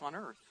anybody else on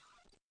earth.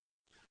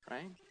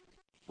 Right?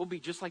 We'll be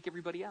just like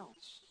everybody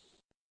else.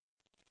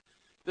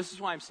 This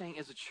is why I'm saying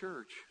as a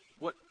church,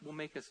 what will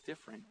make us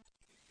different?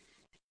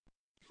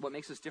 What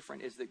makes us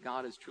different is that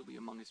God is truly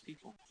among his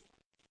people.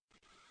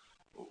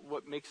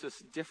 What makes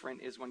us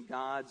different is when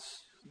God's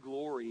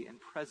glory and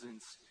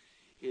presence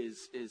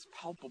is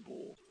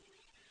palpable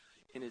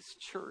in his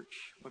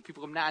church. When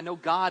people go, I know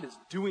God is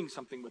doing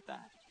something with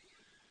that.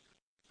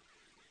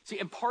 See,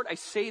 in part, I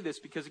say this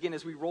because, again,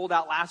 as we rolled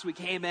out last week,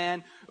 hey,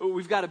 man,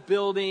 we've got a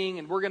building,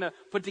 and we're going to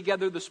put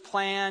together this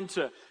plan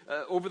to,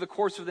 over the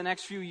course of the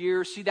next few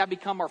years, see that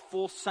become our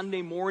full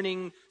Sunday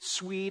morning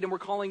suite, and we're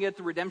calling it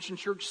the Redemption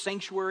Church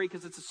Sanctuary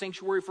because it's a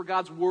sanctuary for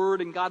God's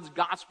Word and God's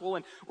Gospel,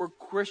 and where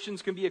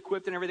Christians can be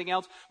equipped and everything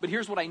else. But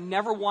here's what I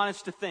never want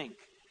us to think.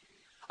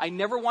 I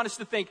never want us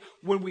to think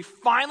when we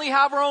finally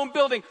have our own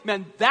building,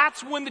 man,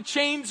 that's when the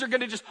chains are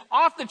going to just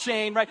off the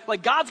chain, right?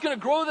 Like God's going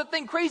to grow that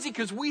thing crazy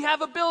because we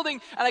have a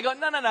building. And I go,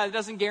 no, it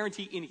doesn't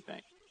guarantee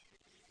anything.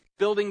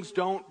 Buildings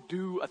don't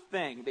do a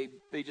thing.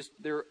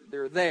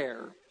 They're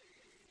there.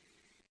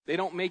 They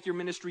don't make your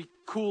ministry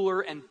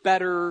cooler and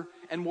better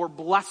and more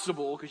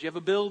blessable because you have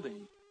a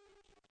building.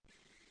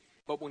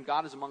 But when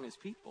God is among his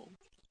people,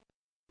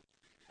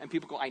 and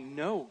people go, I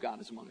know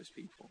God is among his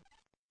people.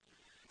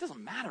 It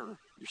doesn't matter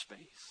your space.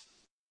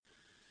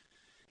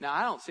 Now,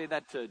 I don't say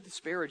that to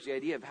disparage the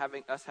idea of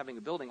having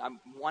a building. I'm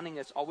wanting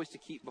us always to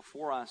keep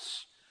before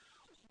us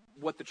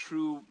what the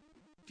true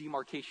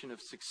demarcation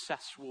of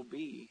success will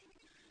be.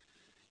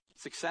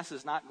 Success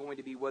is not going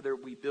to be whether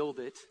we build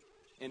it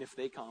and if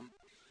they come.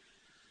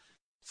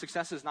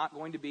 Success is not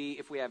going to be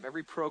if we have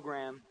every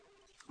program,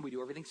 we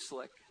do everything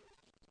slick.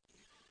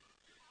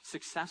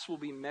 Success will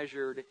be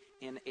measured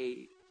in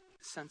a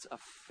sense of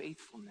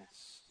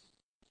faithfulness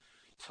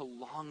to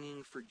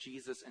longing for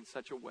Jesus in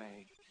such a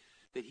way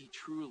that he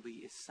truly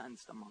is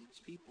sensed among his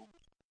people.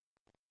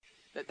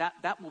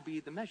 That will be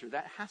the measure.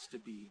 That has to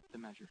be the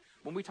measure.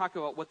 When we talk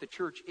about what the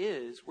church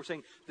is, we're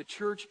saying the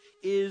church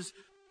is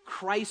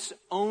Christ's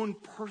own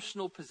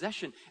personal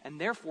possession, and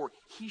therefore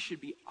he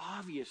should be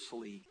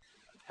obviously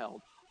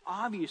upheld,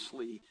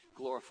 obviously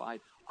glorified,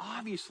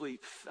 obviously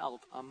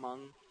felt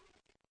among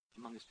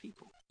his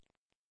people.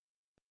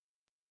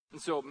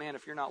 And so, man,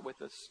 if you're not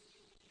with us,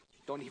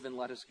 don't even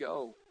let us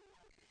go.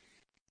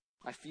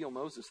 I feel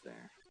Moses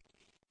there.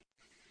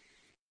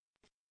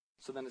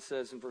 So then it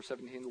says in verse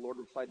 17, the Lord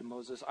replied to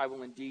Moses, I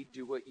will indeed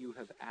do what you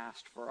have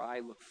asked, for I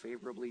look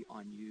favorably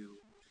on you,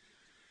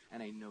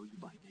 and I know you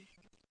by name.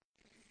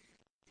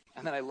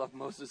 And then I love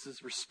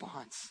Moses'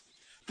 response.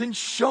 Then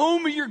show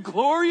me your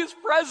glorious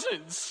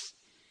presence.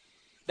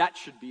 That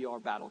should be our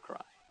battle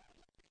cry.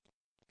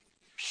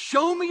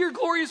 Show me your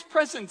glorious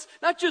presence.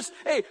 Not just,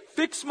 hey,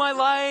 fix my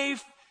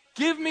life,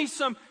 give me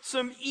some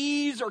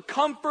ease or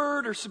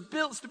comfort or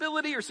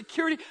stability or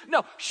security.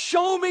 No,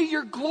 show me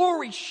your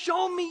glory.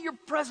 Show me your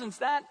presence.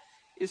 That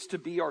is to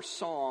be our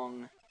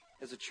song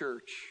as a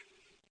church.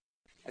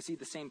 I see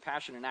the same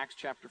passion in Acts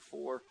chapter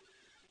 4.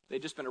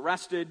 They'd just been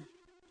arrested,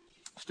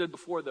 stood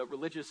before the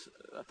religious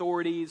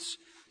authorities,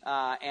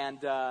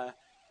 and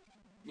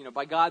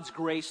by God's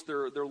grace,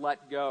 they're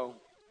let go.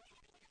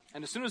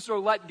 And as soon as they're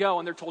let go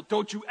and they're told,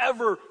 don't you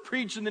ever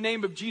preach in the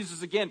name of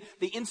Jesus again,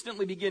 they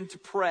instantly begin to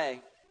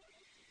pray.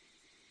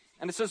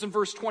 And it says in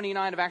verse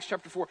 29 of Acts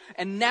chapter 4,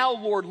 and now,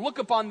 Lord, look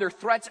upon their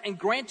threats and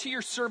grant to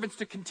your servants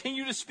to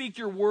continue to speak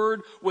your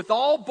word with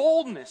all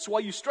boldness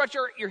while you stretch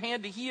out your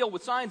hand to heal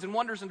with signs and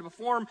wonders and to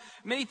perform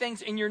many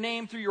things in your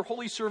name through your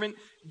holy servant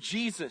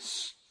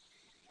Jesus.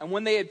 And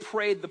when they had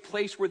prayed, the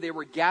place where they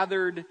were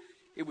gathered,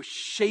 it was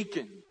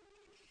shaken.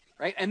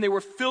 Right? And they were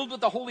filled with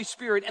the Holy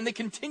Spirit, and they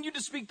continued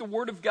to speak the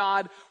word of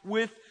God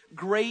with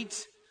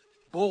great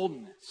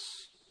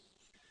boldness.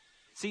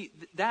 See,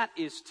 that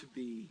is to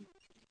be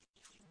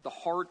the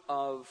heart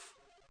of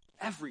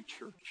every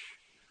church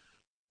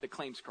that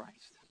claims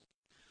Christ.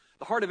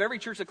 The heart of every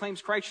church that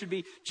claims Christ should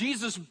be,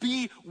 Jesus,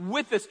 be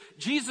with us.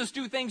 Jesus,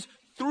 do things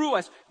through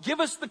us. Give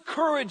us the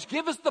courage.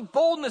 Give us the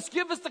boldness.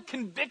 Give us the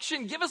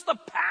conviction. Give us the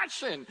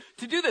passion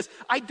to do this.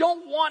 I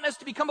don't want us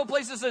to become a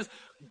place that says,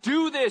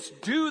 do this,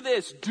 do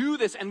this, do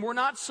this. And we're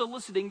not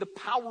soliciting the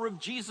power of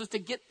Jesus to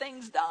get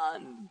things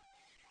done.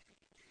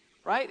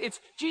 Right? It's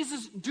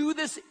Jesus, do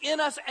this in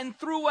us and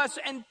through us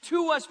and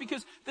to us,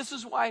 because this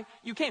is why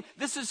you came.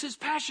 This is his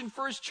passion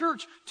for his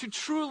church, to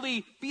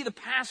truly be the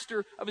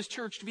pastor of his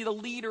church, to be the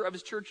leader of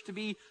his church, to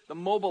be the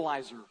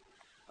mobilizer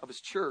of his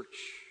church.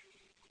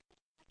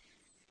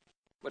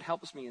 What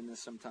helps me in this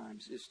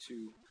sometimes is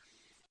to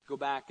go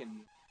back and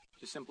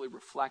just simply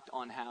reflect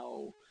on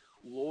how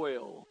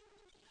loyal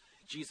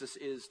Jesus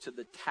is to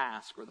the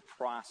task or the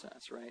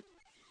process, right?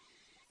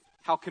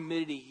 How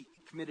committed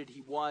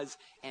he was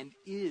and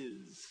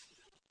is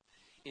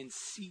in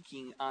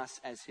seeking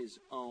us as his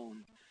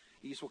own.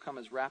 These will come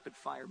as rapid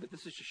fire, but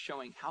this is just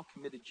showing how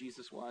committed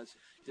Jesus was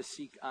to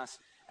seek us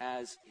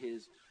as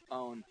his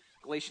own.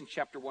 Galatians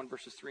chapter 1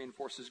 verses 3 and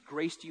 4 says,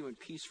 grace to you and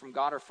peace from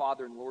God our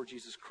Father and Lord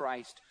Jesus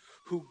Christ,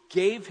 who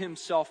gave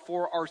himself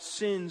for our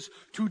sins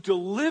to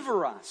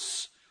deliver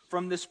us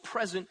from this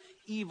present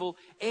evil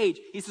age.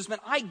 He says, man,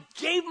 I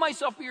gave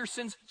myself for your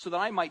sins so that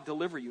I might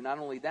deliver you. Not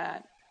only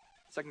that,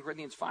 2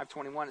 Corinthians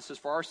 5:21, it says,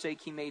 for our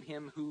sake he made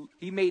him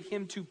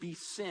to be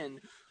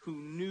sin who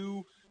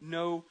knew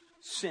no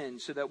sin,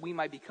 so that we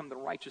might become the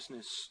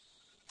righteousness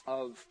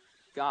of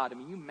God. I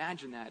mean, you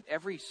imagine that.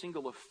 Every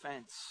single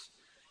offense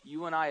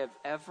you and I have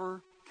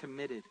ever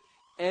committed,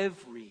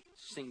 every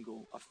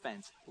single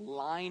offense,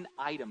 line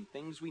item,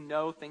 things we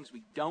know, things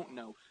we don't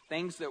know,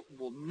 things that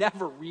we'll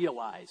never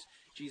realize,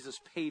 Jesus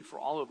paid for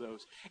all of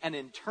those. And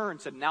in turn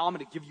said, now I'm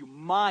going to give you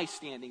my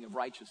standing of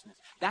righteousness.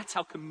 That's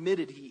how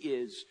committed he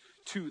is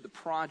to the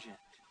project.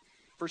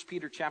 1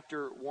 Peter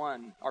chapter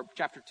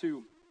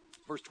 2,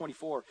 verse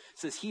 24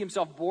 says, he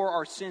himself bore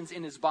our sins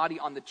in his body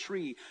on the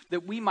tree,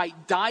 that we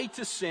might die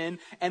to sin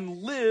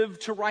and live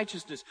to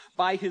righteousness.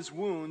 By his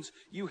wounds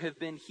you have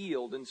been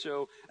healed. And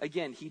so,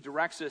 again, he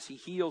directs us, he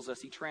heals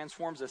us, he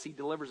transforms us, he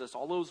delivers us.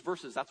 All those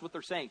verses, that's what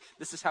they're saying.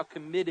 This is how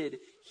committed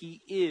he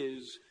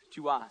is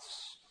to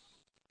us.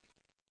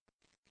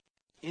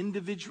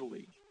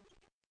 Individually,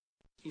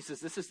 he says,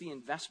 this is the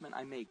investment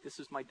I make. This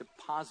is my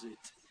deposit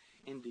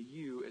into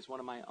you as one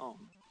of my own.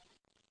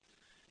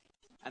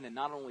 And then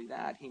not only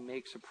that, he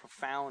makes a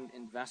profound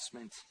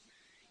investment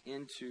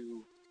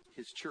into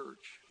his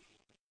church.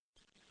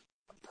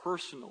 A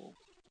personal,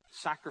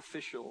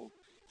 sacrificial,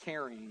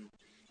 caring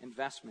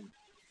investment.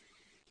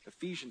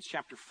 Ephesians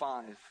chapter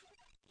 5.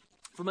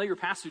 Familiar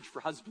passage for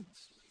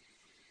husbands.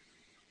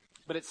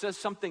 But it says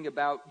something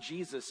about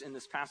Jesus in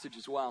this passage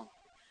as well.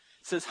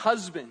 It says,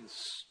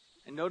 husbands,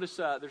 And notice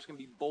there's going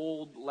to be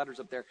bold letters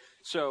up there.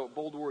 So,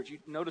 bold words. You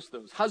notice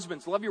those.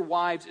 Husbands, love your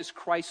wives as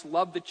Christ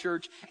loved the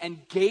church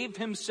and gave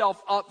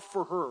himself up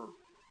for her.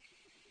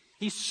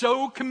 He's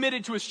so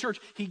committed to his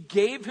church, he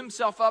gave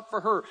himself up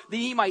for her, that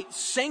he might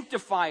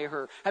sanctify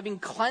her, having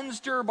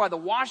cleansed her by the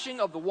washing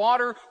of the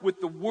water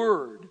with the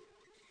word,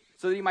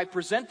 so that he might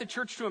present the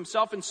church to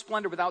himself in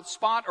splendor, without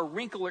spot or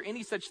wrinkle or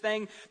any such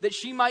thing, that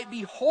she might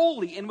be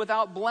holy and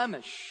without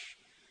blemish.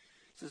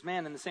 He says,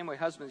 man, in the same way,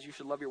 husbands, you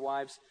should love your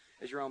wives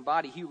as your own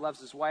body. He who loves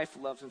his wife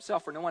loves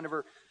himself. For no one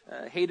ever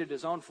hated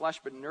his own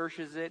flesh, but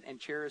nourishes it and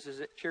cherishes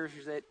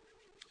it,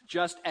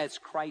 just as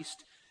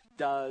Christ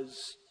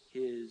does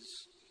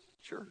his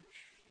church.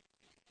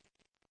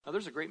 Now,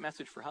 there's a great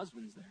message for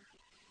husbands there.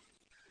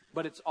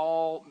 But it's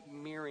all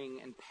mirroring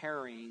and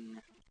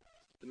pairing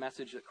the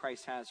message that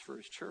Christ has for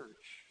his church.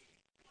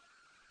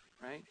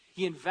 Right?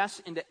 He invests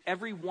into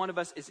every one of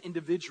us as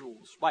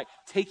individuals by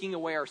taking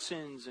away our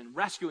sins and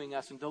rescuing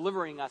us and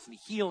delivering us and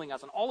healing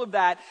us and all of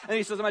that. And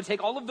he says, I'm going to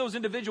take all of those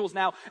individuals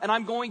now and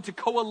I'm going to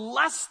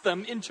coalesce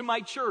them into my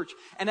church.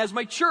 And as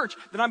my church,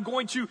 then I'm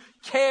going to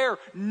care,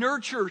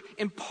 nurture,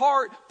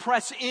 impart,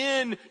 press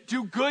in,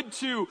 do good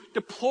to,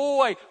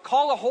 deploy,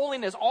 call to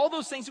holiness, all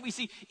those things that we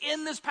see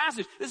in this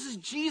passage. This is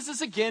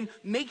Jesus again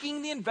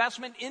making the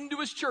investment into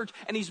his church,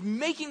 and he's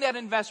making that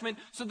investment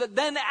so that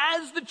then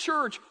as the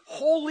church,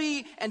 holy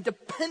and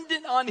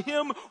dependent on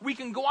him, we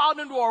can go out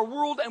into our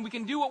world and we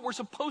can do what we're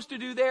supposed to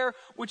do there,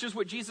 which is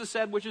what Jesus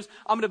said, which is,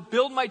 I'm going to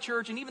build my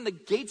church, and even the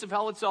gates of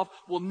hell itself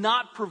will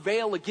not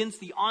prevail against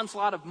the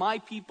onslaught of my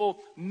people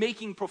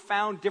making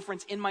profound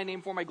difference in my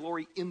name for my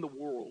glory in the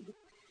world.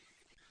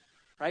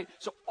 Right?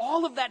 So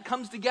all of that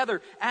comes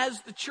together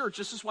as the church.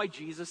 This is why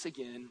Jesus,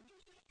 again,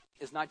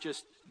 is not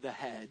just the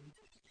head.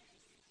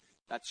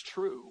 That's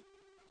true.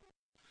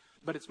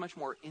 But it's much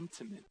more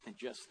intimate than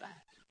just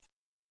that.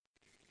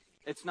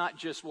 It's not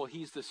just, well,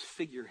 he's this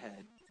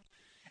figurehead,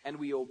 and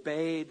we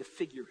obey the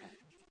figurehead.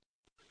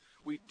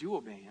 We do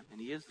obey him, and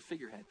he is the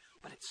figurehead,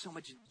 but it's so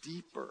much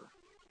deeper.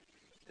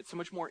 It's so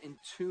much more in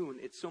tune.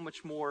 It's so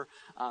much more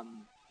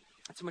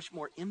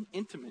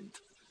intimate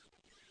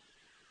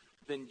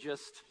than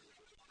just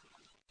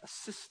a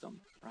system,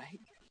 right?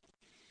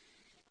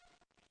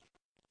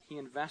 He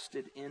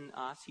invested in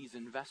us. He's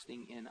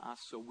investing in us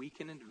so we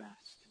can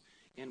invest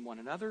in one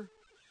another,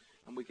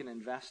 and we can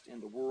invest in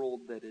the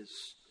world that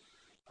is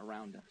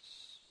around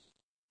us.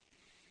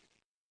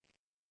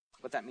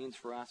 What that means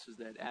for us is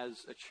that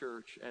as a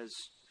church, as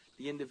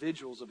the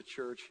individuals of a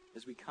church,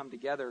 as we come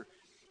together,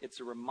 it's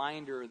a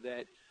reminder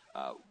that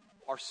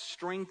our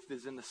strength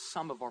is in the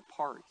sum of our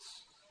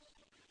parts,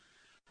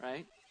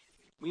 right?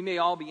 We may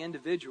all be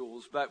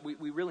individuals, but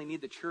we really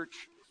need the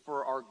church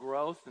for our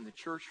growth and the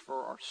church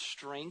for our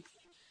strength.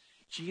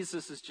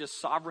 Jesus is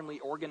just sovereignly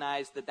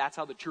organized that that's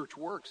how the church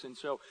works. And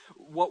so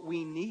what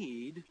we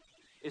need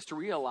is to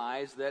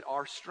realize that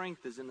our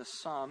strength is in the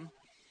sum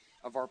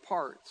of our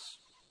parts.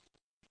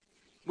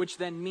 Which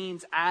then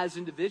means as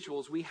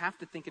individuals, we have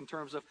to think in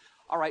terms of,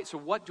 all right, so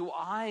what do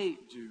I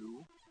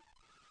do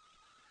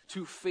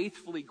to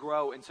faithfully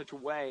grow in such a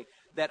way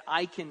that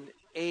I can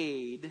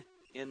aid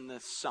in the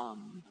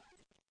sum?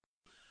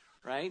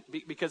 Right?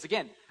 Because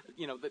again,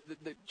 you know,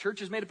 the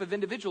church is made up of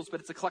individuals,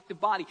 but it's a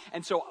collective body.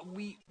 And so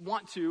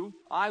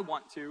I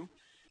want to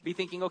be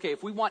thinking, okay,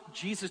 if we want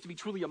Jesus to be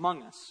truly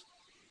among us,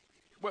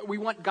 we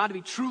want God to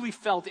be truly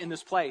felt in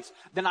this place,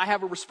 then I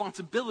have a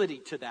responsibility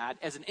to that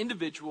as an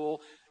individual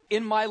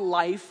in my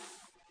life.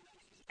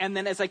 And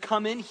then as I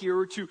come in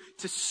here to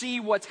see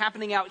what's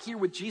happening out here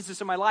with Jesus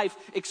in my life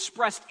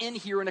expressed in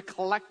here in a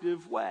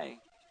collective way.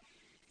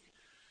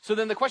 So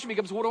then the question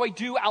becomes, what do I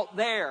do out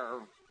there?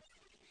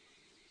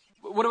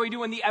 What do I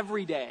do in the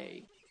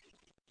everyday?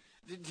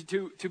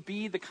 To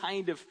be the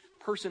kind of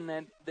person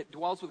that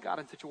dwells with God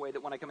in such a way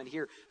that when I come in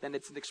here, then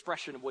it's an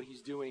expression of what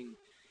he's doing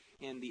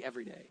in the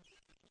everyday.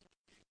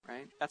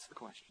 Right? That's the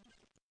question.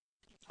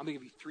 I'm going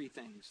to give you 3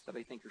 things that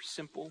I think are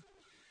simple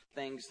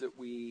things that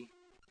we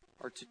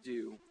are to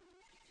do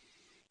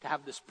to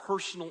have this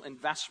personal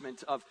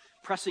investment of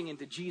pressing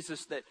into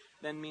Jesus that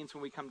then means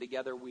when we come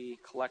together, we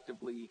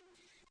collectively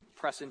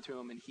press into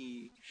him and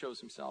he shows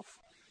himself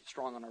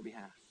strong on our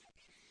behalf.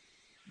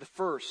 The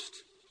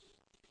first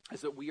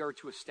is that we are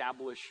to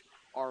establish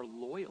our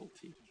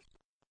loyalty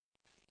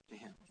to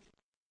him.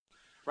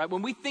 Right?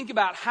 When we think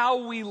about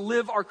how we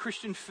live our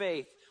Christian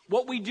faith,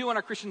 what we do in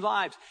our Christian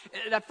lives,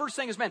 that first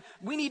thing is, man,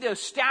 we need to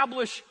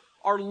establish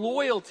our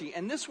loyalty.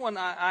 And this one,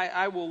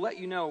 I will let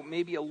you know,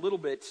 maybe a little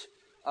bit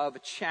of a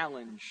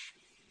challenge.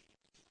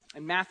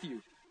 In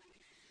Matthew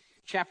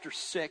chapter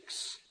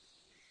 6,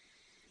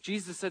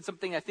 Jesus said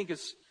something I think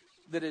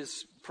that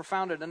is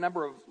profound at a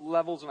number of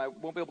levels, and I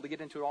won't be able to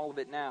get into all of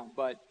it now.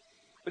 But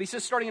he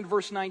says, starting in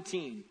verse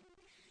 19,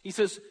 he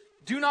says,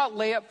 do not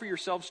lay up for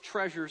yourselves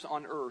treasures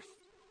on earth,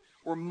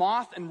 where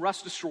moth and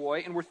rust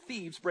destroy, and where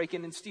thieves break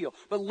in and steal.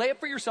 But lay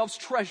up for yourselves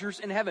treasures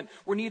in heaven,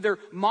 where neither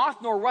moth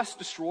nor rust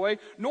destroy,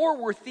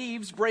 nor where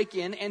thieves break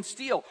in and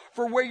steal.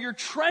 For where your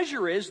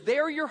treasure is,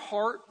 there your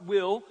heart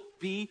will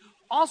be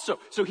also.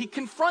 So he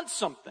confronts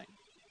something.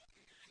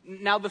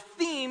 Now, the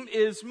theme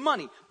is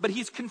money, but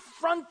he's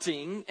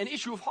confronting an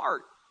issue of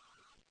heart.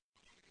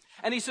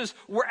 And he says,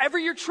 wherever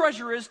your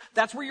treasure is,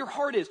 that's where your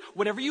heart is.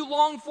 Whatever you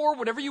long for,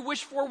 whatever you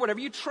wish for, whatever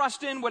you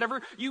trust in,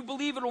 whatever you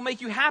believe it will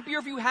make you happier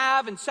if you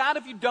have and sad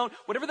if you don't,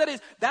 whatever that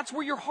is, that's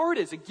where your heart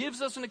is. It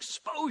gives us an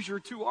exposure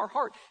to our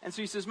heart. And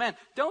so he says, man,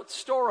 don't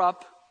store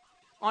up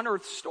on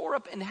earth, store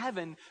up in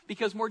heaven,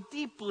 because more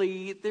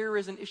deeply there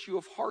is an issue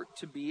of heart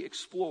to be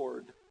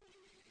explored.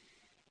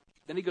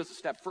 Then he goes a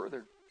step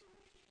further.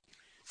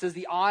 It says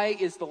the eye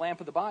is the lamp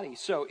of the body.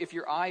 So if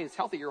your eye is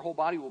healthy, your whole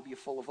body will be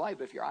full of light.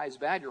 But if your eye is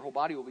bad, your whole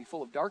body will be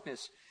full of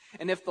darkness.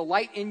 And if the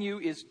light in you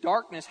is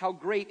darkness, how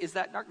great is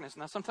that darkness?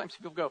 Now sometimes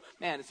people go,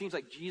 man, it seems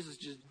like Jesus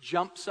just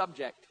jumped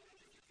subject.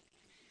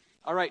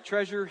 All right,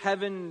 treasure,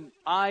 heaven,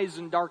 eyes,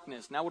 and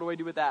darkness. Now what do I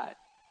do with that?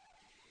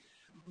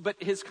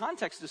 But his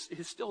context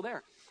is still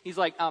there. He's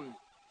like,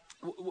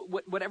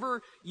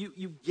 whatever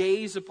you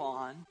gaze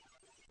upon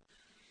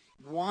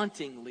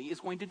wantingly is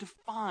going to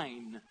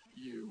define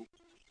you.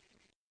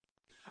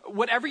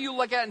 Whatever you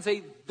look at and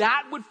say,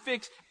 that would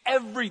fix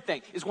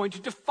everything, is going to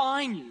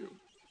define you.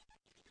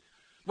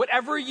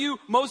 Whatever you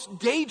most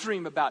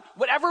daydream about,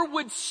 whatever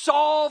would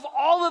solve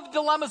all of the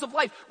dilemmas of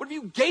life, whatever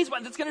you gaze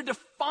upon, that's going to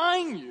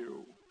define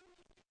you.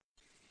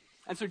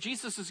 And so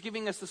Jesus is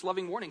giving us this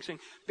loving warning, saying,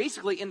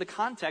 basically in the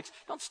context,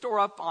 don't store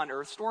up on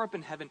earth, store up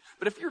in heaven.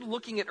 But if you're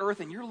looking at earth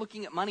and you're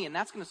looking at money and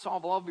that's going to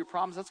solve all of your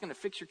problems, that's going to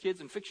fix your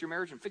kids and fix your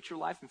marriage and fix your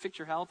life and fix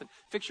your health and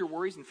fix your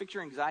worries and fix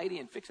your anxiety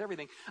and fix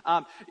everything,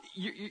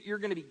 you're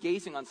going to be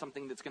gazing on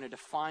something that's going to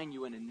define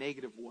you in a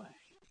negative way.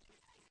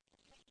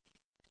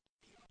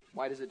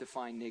 Why does it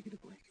define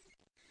negatively?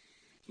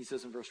 He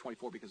says in verse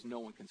 24, because no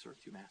one can serve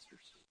two masters.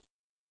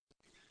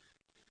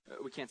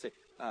 We can't say,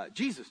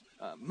 Jesus,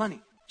 money.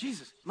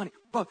 Jesus, money,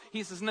 both.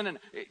 He says, no.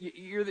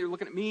 You're either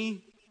looking at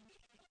me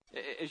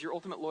as your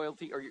ultimate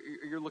loyalty, or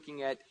you're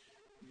looking at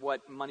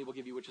what money will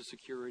give you, which is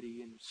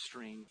security and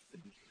strength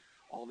and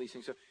all these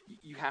things. So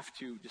you have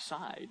to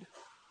decide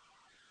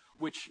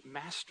which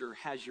master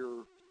has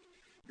your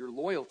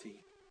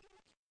loyalty.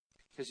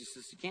 Because he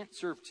says you can't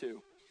serve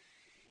two.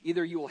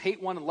 Either you will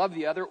hate one and love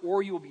the other,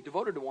 or you will be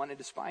devoted to one and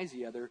despise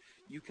the other.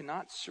 You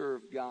cannot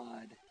serve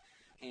God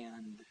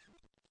and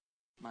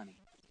money.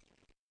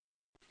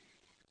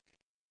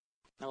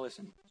 Now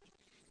listen,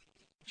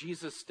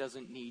 Jesus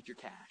doesn't need your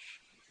cash.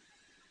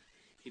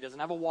 He doesn't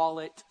have a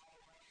wallet.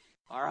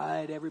 All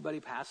right, everybody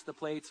pass the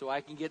plate so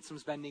I can get some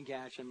spending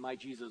cash in my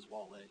Jesus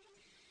wallet.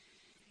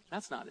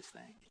 That's not his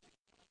thing.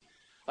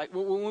 Like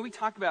when we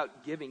talk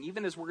about giving,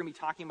 even as we're going to be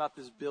talking about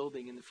this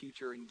building in the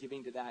future and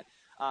giving to that,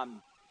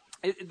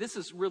 this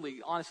is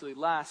really, honestly,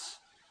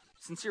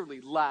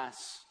 sincerely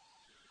less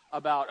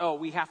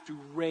about, we have to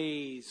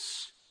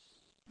raise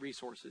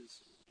resources.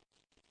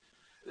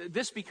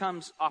 This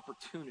becomes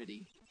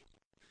opportunity.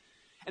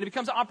 And it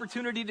becomes an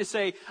opportunity to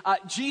say,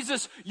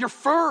 Jesus, you're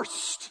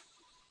first.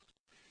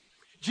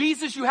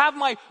 Jesus, you have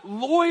my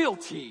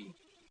loyalty.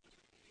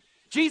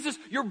 Jesus,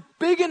 you're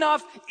big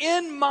enough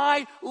in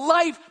my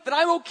life that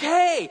I'm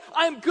okay.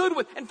 I'm good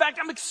with. In fact,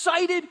 I'm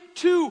excited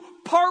to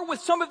part with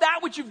some of that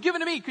which you've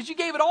given to me, because you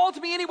gave it all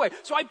to me anyway.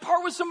 So I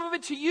part with some of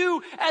it to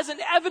you as an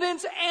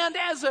evidence and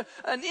as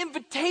an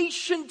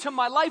invitation to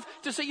my life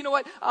to say, you know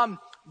what,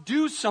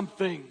 do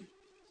something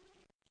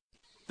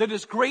that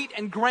is great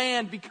and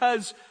grand,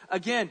 because,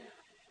 again,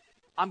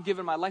 I'm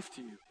giving my life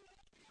to you.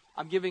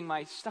 I'm giving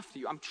my stuff to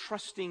you. I'm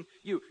trusting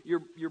you.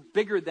 You're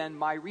bigger than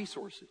my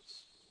resources.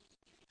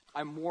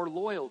 I'm more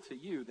loyal to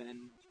you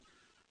than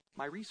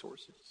my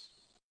resources.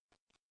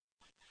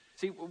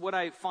 See, what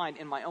I find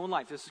in my own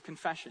life, this is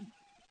confession,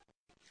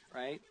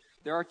 right?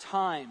 There are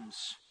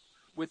times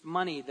with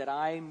money that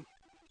I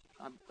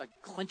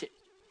clench it.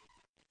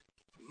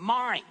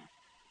 Mine.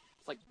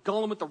 It's like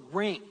Gollum with the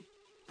ring.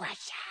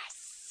 Precious.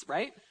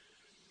 Right?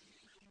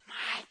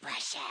 My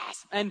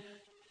precious. And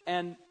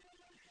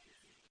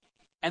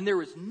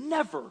there's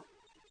never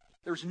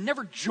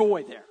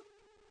joy there.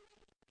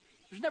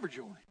 There's never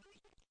joy.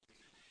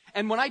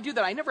 And when I do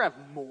that, I never have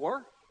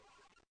more.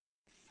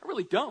 I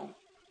really don't.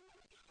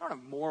 I don't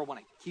have more when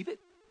I keep it.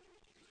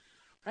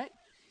 Right?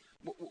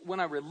 When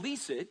I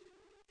release it,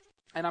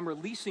 and I'm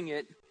releasing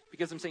it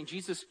because I'm saying,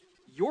 Jesus,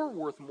 you're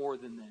worth more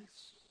than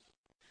this.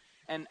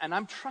 And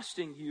I'm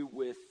trusting you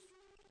with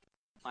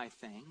my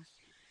things.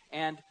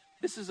 And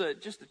this is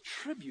just a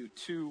tribute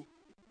to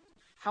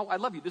how I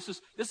love you. This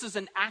is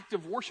an act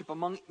of worship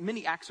among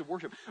many acts of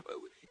worship.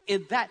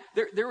 In that,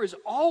 there is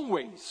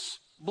always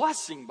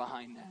blessing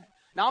behind that.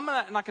 Now, I'm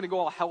not going to go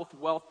all health,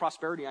 wealth,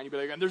 prosperity on you,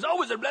 but there's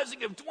always a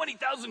blessing of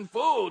 20,000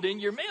 fold in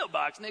your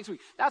mailbox next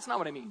week. That's not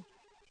what I mean.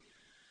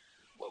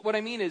 What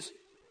I mean is,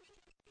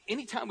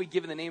 anytime we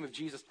give in the name of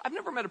Jesus, I've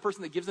never met a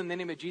person that gives in the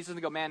name of Jesus and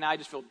they go, man, now I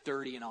just feel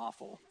dirty and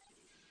awful.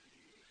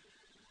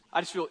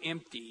 I just feel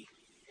empty.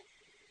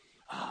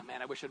 Oh,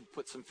 man, I wish I'd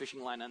put some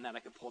fishing line on that. I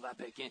could pull that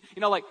back in.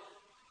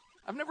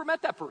 I've never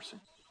met that person.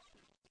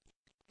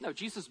 No,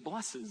 Jesus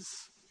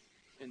blesses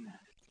in that.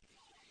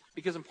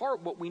 Because in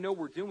part, what we know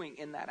we're doing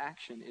in that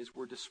action is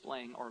we're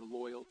displaying our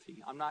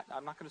loyalty. I'm not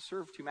going to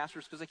serve two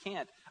masters because I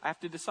can't. I have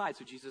to decide.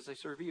 So Jesus, I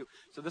serve you.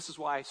 So this is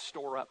why I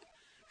store up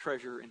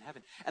treasure in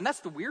heaven. And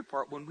that's the weird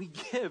part. When we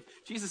give,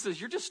 Jesus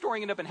says, you're just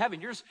storing it up in heaven.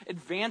 You're just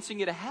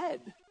advancing it ahead.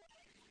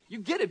 You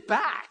get it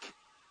back.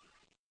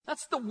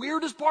 That's the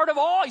weirdest part of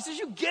all. He says,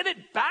 you get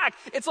it back.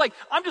 It's like,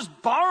 I'm just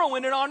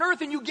borrowing it on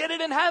earth and you get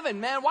it in heaven,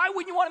 man. Why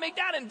wouldn't you want to make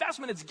that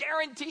investment? It's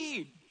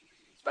guaranteed.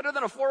 It's better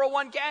than a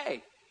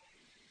 401k.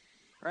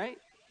 Right?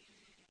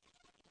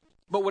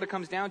 But what it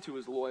comes down to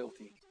is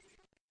loyalty.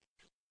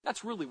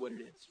 That's really what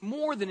it is.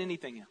 More than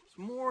anything else.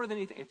 More than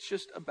anything. It's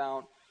just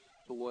about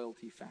the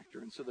loyalty factor.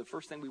 And so the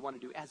first thing we want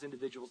to do as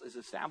individuals is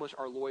establish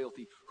our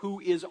loyalty. Who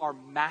is our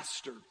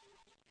master?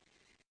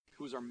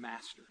 Who is our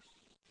master?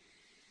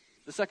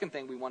 The second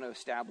thing we want to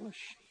establish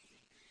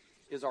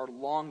is our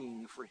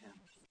longing for him.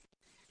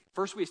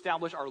 First we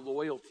establish our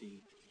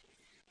loyalty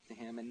to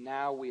him, and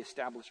now we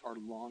establish our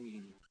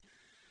longing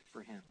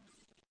for him.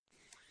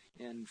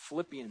 In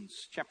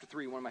Philippians chapter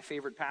 3, one of my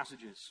favorite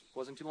passages. It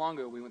wasn't too long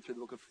ago we went through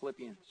the book of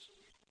Philippians.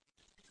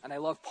 And I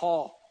love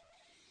Paul,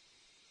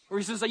 where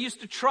he says, I used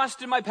to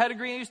trust in my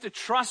pedigree, I used to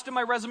trust in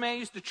my resume, I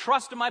used to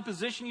trust in my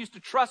position, I used to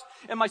trust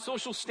in my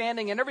social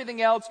standing and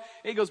everything else.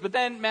 And he goes, but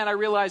then, man, I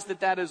realized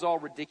that is all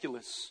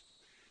ridiculous.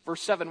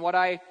 Verse 7, what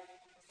I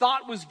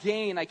thought was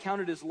gain, I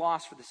counted as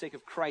loss for the sake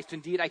of Christ.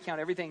 Indeed, I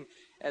count everything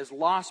as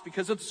loss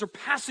because of the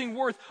surpassing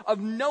worth of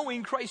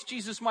knowing Christ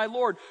Jesus my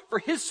Lord. For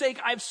his sake,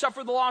 I have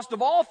suffered the loss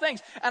of all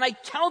things, and I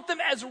count them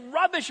as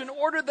rubbish in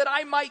order that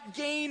I might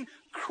gain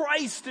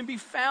Christ and be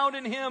found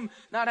in him,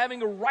 not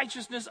having a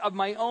righteousness of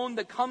my own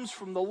that comes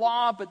from the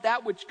law, but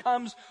that which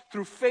comes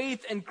through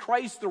faith in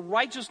Christ, the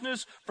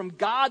righteousness from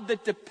God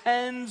that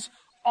depends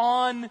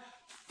on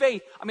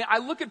faith. I mean, I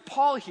look at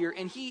Paul here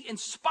and he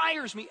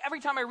inspires me every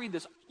time I read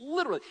this.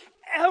 Literally,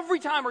 every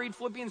time I read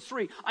Philippians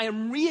 3, I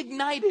am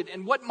reignited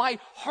in what my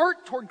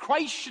heart toward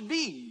Christ should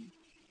be.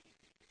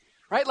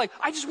 Right? Like,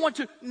 I just want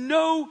to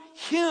know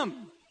him.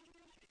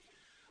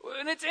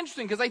 And it's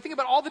interesting because I think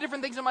about all the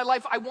different things in my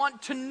life I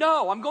want to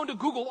know. I'm going to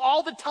Google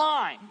all the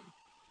time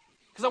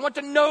because I want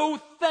to know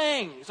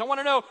things. I want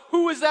to know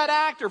who is that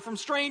actor from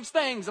Strange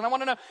Things. And I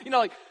want to know,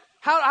 like,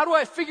 how do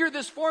I figure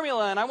this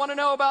formula? And I want to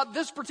know about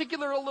this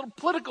particular little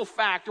political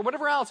fact or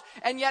whatever else.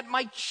 And yet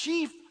my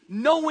chief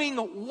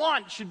knowing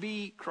want should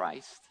be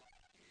Christ.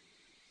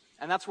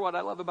 And that's what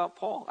I love about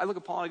Paul. I look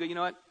at Paul and I go, you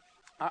know what?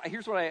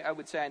 Here's what I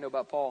would say I know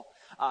about Paul.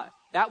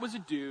 That was a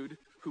dude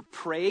who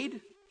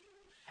prayed,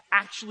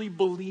 actually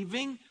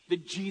believing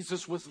that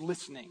Jesus was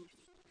listening.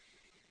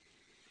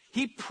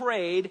 He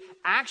prayed,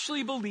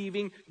 actually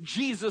believing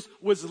Jesus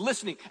was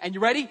listening. And you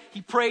ready?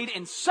 He prayed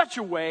in such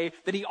a way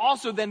that he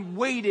also then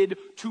waited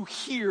to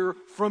hear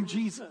from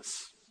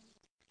Jesus.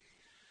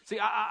 See,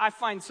 I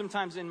find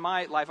sometimes in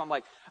my life, I'm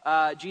like,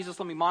 Jesus,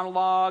 let me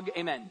monologue.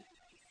 Amen.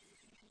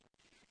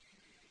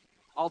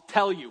 I'll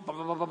tell you.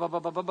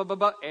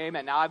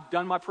 Amen. Now I've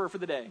done my prayer for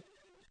the day.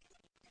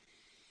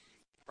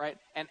 Right?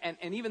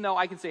 And even though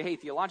I can say, hey,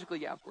 theologically,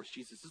 yeah, of course,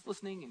 Jesus is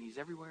listening and he's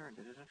everywhere. And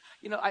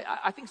you know,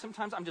 I think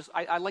sometimes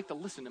I like to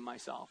listen to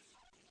myself.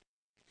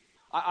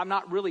 I'm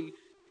not really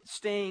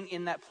staying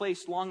in that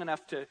place long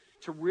enough to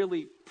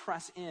really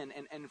press in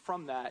and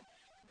from that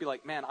be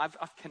like, man,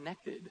 I've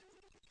connected.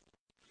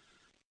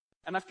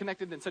 And I've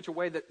connected in such a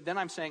way that then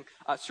I'm saying,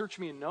 search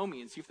me and know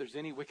me and see if there's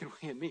any wicked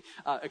way in me.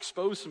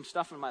 Expose some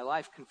stuff in my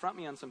life. Confront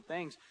me on some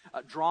things.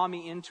 Draw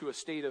me into a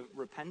state of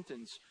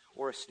repentance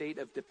or a state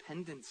of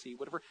dependency,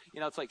 whatever. You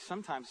know, it's like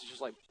sometimes it's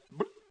just like,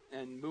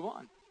 and move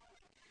on.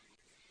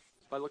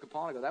 But I look at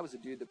Paul and I go, that was a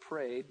dude that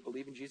prayed,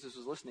 believing Jesus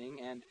was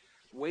listening, and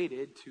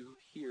waited to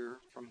hear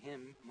from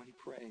him when he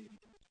prayed.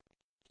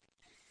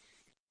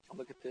 I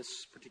look at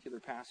this particular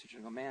passage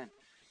and I go, man,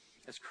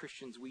 as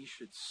Christians, we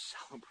should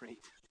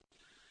celebrate.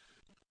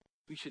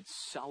 We should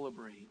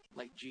celebrate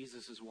like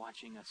Jesus is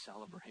watching us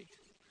celebrate.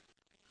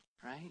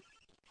 Right?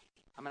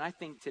 I mean, I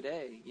think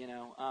today, you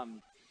know,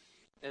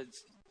 as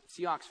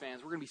Seahawks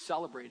fans, we're going to be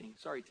celebrating.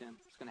 Sorry, Tim,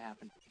 it's going to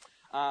happen.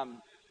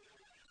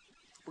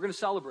 We're going to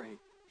celebrate.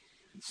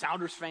 And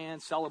Sounders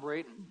fans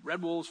celebrate, and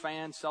Red Wolves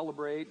fans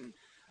celebrate, and,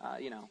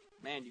 you know,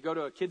 man, you go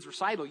to a kid's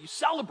recital, you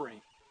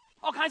celebrate.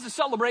 All kinds of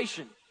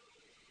celebration.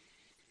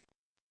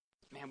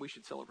 Man, we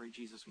should celebrate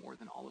Jesus more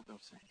than all of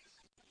those things.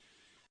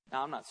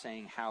 Now, I'm not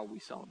saying how we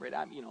celebrate.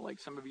 You know, like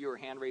some of you are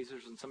hand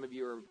raisers, and some of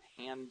you are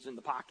hands in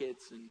the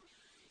pockets, and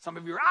some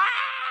of you are,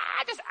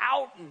 just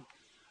out, and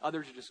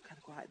others are just kind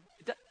of quiet.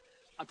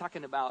 I'm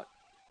talking about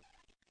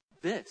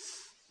this.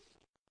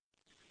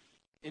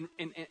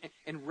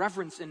 In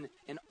reverence and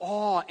in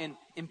awe and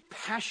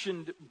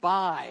impassioned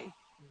by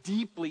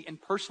deeply and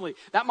personally.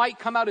 That might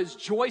come out as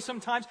joy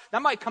sometimes.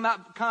 That might come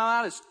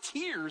out as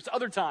tears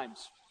other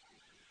times.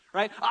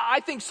 Right?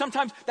 I think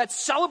sometimes that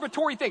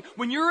celebratory thing,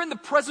 when you're in the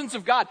presence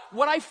of God,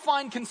 what I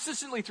find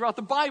consistently throughout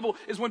the Bible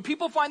is when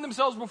people find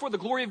themselves before the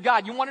glory of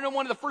God, you want to know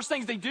one of the first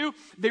things they do?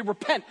 They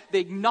repent.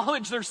 They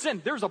acknowledge their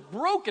sin. There's a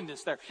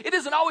brokenness there. It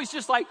isn't always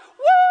just like,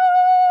 woo!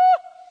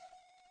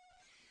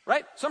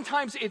 Right?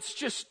 Sometimes it's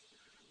just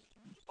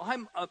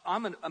I'm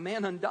a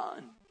man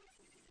undone.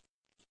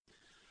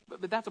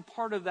 But that's a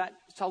part of that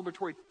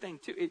celebratory thing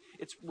too.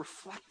 It's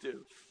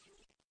reflective.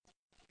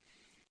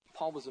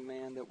 Paul was a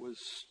man that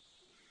was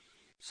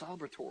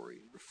celebratory,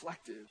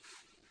 reflective.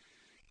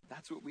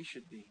 That's what we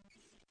should be.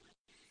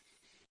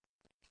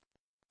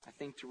 I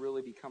think to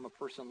really become a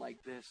person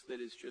like this that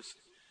is just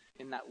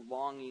in that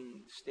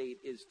longing state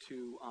is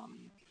to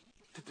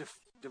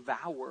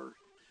devour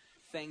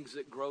things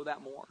that grow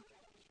that more.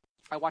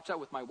 I watch that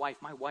with my wife.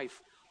 My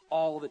wife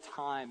all the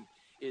time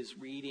is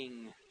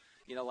reading,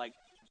 like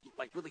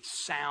really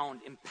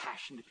sound,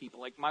 impassioned people.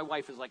 Like my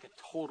wife is like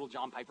a total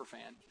John Piper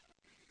fan.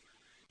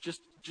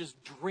 Just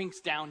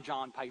drinks down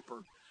John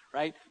Piper.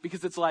 Right?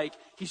 Because it's like,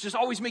 he's just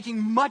always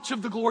making much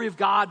of the glory of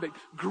God, but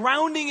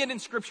grounding it in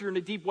Scripture in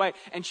a deep way.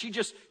 And she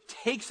just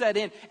takes that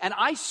in. And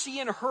I see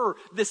in her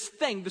this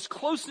thing, this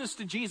closeness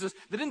to Jesus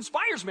that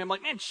inspires me. I'm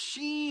like, man,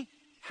 she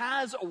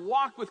has a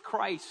walk with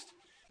Christ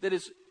that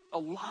is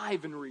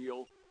alive and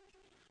real.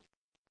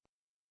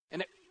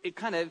 And it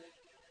kind of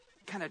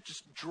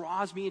just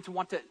draws me into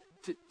want to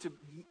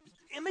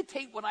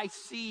imitate what I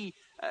see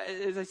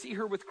as I see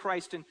her with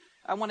Christ. And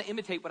I want to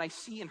imitate what I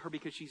see in her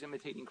because she's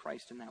imitating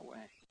Christ in that way.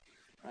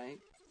 Right?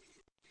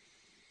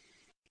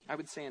 I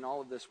would say in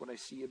all of this, what I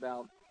see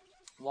about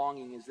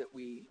longing is that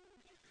we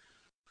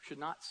should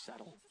not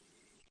settle.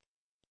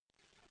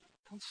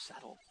 Don't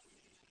settle.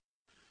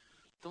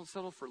 Don't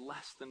settle for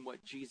less than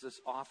what Jesus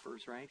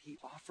offers, right? He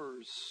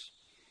offers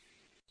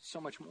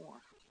so much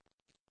more.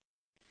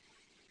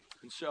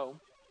 And so,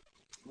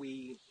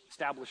 we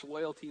establish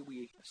loyalty,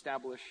 we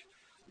establish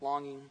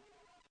longing,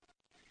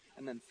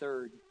 and then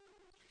third,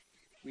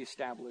 we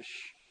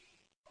establish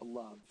a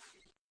love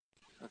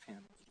of him.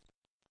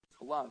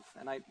 A love.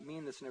 And I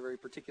mean this in a very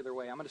particular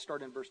way. I'm going to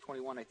start in verse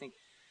 21. I think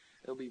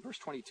it'll be verse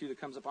 22 that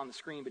comes up on the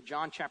screen. But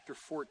John chapter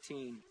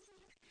 14.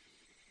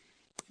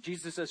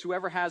 Jesus says,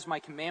 whoever has my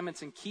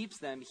commandments and keeps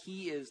them,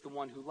 he is the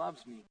one who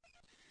loves me.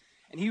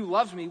 And he who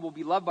loves me will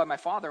be loved by my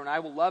Father, and I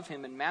will love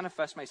him and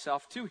manifest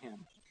myself to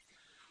him.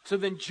 So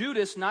then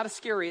Judas, not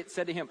Iscariot,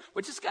 said to him,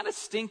 which is kind of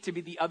stink to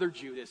be the other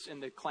Judas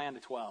in the clan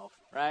of 12,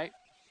 right?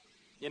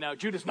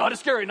 Judas, not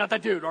Iscariot, not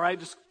that dude, all right?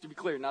 Just to be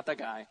clear, not that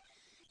guy.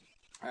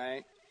 All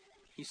right.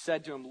 He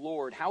said to him,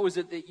 Lord, how is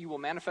it that you will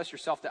manifest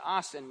yourself to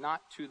us and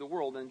not to the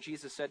world? And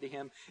Jesus said to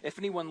him, if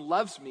anyone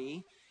loves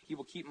me, he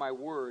will keep my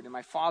word, and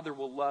my Father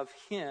will love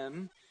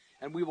him,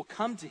 and we will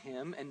come to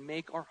him and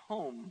make our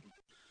home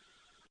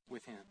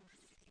with him.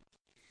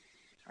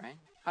 All right.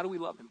 How do we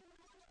love him?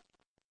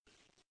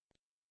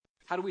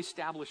 How do we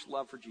establish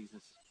love for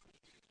Jesus?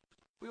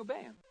 We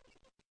obey him.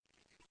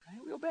 Right?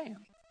 We obey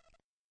him.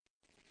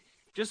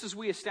 Just as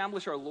we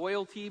establish our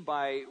loyalty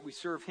by we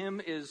serve him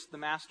as the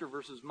master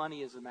versus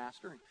money as the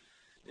master.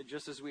 And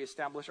just as we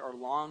establish our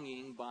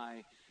longing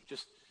by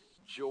just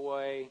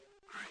joy,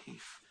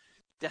 grief,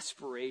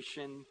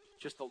 desperation,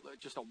 just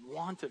a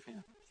want of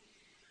him.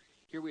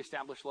 Here we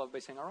establish love by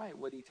saying, all right,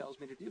 what he tells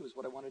me to do is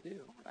what I want to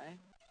do, right?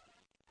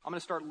 I'm going to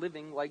start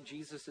living like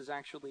Jesus is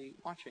actually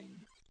watching.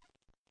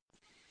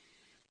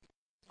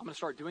 I'm going to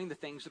start doing the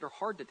things that are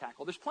hard to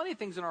tackle. There's plenty of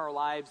things in our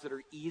lives that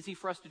are easy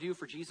for us to do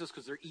for Jesus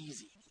because they're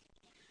easy.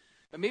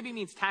 But maybe it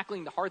means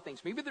tackling the hard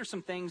things. Maybe there's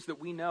some things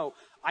that we know,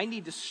 I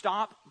need to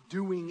stop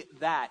doing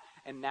that,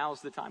 and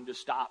now's the time to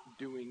stop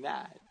doing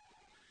that.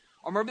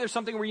 Or maybe there's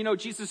something where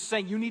Jesus is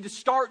saying, you need to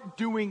start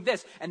doing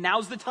this, and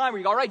now's the time where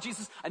you go, all right,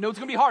 Jesus, I know it's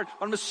going to be hard, but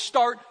I'm going to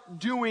start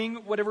doing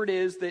whatever it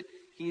is that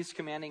he's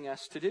commanding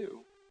us to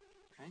do.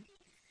 Okay?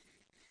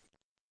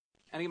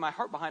 And again, my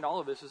heart behind all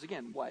of this is,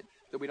 again, what?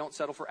 That we don't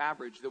settle for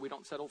average, that we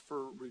don't settle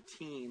for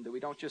routine, that we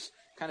don't just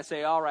kind of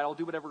say, all right, I'll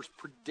do whatever's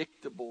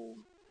predictable.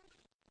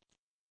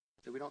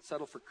 That we don't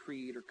settle for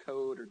creed or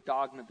code or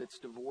dogma that's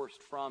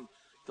divorced from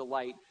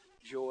delight,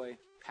 joy,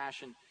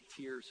 passion,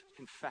 tears,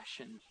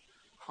 confession,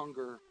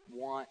 hunger,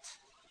 want,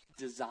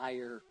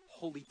 desire,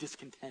 holy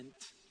discontent.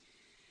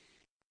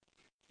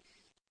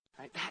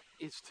 Right? That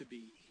is to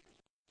be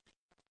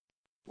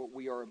what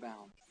we are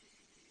about.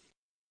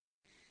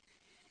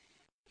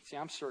 See,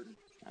 I'm certain.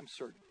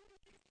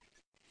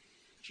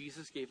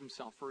 Jesus gave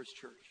himself for his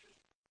church.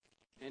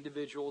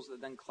 Individuals that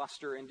then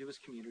cluster into his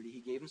community.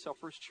 He gave himself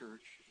for his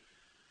church.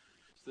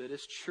 So that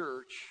his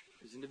church,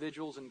 his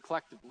individuals and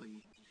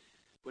collectively,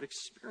 would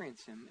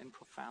experience him in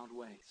profound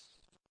ways.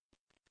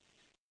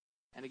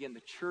 And again,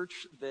 the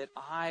church that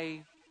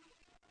I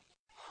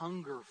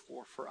hunger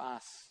for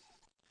us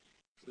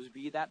would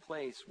be that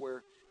place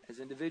where, as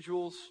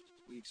individuals,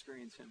 we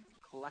experience him.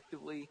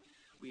 Collectively,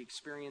 we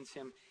experience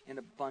him in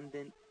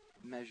abundant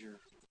measure.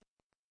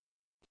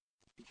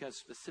 Because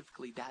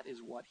specifically, that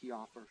is what he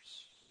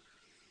offers.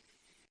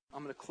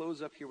 I'm going to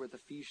close up here with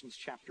Ephesians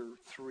chapter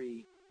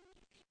 3.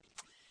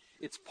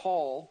 It's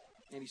Paul,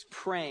 and he's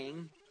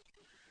praying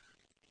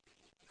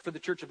for the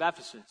church of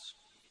Ephesus.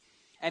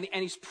 And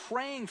he's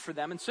praying for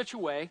them in such a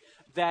way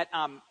that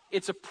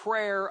it's a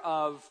prayer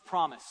of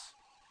promise.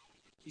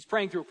 He's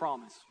praying through a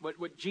promise.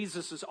 What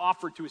Jesus has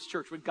offered to his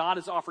church, what God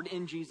has offered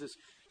in Jesus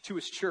to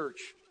his church.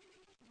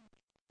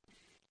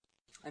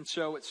 And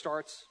so it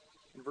starts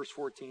in verse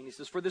 14. He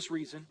says, "For this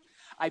reason,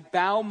 I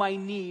bow my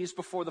knees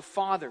before the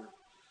Father,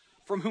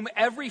 from whom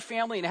every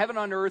family in heaven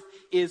and on earth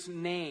is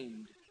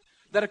named,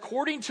 that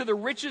according to the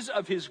riches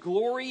of his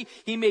glory,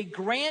 he may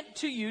grant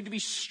to you to be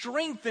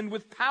strengthened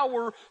with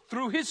power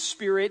through his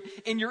Spirit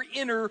in your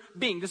inner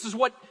being." This is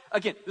what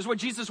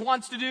Jesus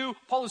wants to do.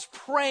 Paul is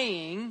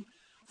praying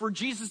for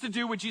Jesus to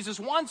do what Jesus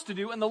wants to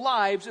do in the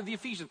lives of the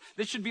Ephesians.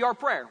 This should be our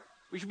prayer.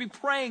 We should be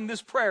praying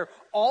this prayer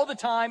all the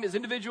time as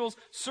individuals,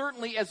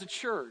 certainly as a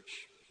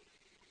church.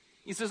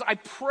 He says, "I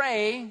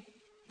pray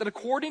that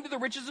according to the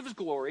riches of his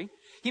glory,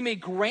 he may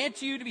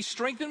grant you to be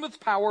strengthened with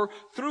power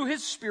through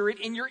his Spirit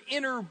in your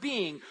inner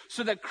being,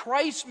 so that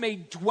Christ may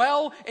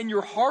dwell in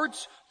your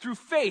hearts through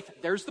faith."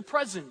 There's the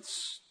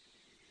presence.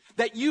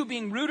 "That you,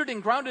 being rooted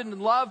and grounded in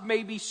love,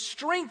 may be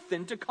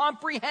strengthened to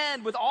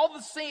comprehend with all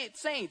the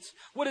saints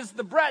what is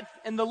the breadth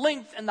and the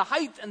length and the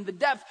height and the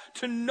depth,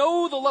 to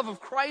know the love of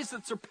Christ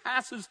that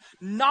surpasses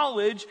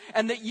knowledge,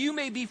 and that you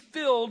may be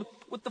filled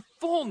with the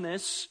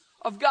fullness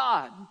of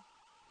God."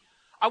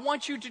 I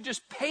want you to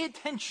just pay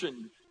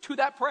attention to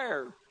that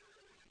prayer.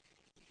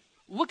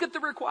 Look at the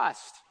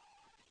request.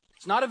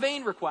 It's not a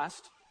vain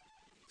request.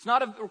 It's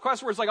not a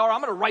request where it's like, "Oh, I'm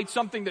going to write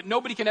something that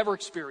nobody can ever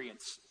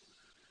experience."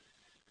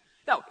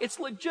 No, it's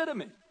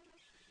legitimate.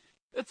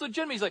 It's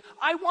legitimate. He's like,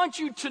 "I want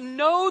you to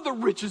know the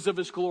riches of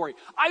his glory.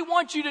 I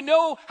want you to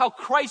know how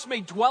Christ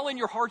may dwell in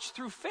your hearts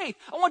through faith.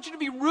 I want you to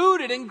be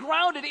rooted and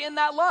grounded in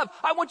that love.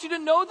 I want you to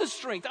know the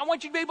strength. I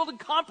want you to be able to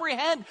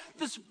comprehend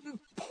this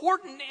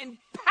important,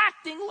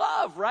 impacting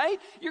love," right?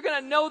 You're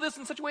going to know this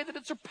in such a way that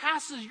it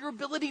surpasses your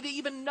ability to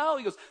even know.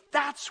 He goes,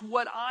 "That's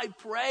what I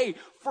pray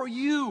for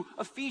you,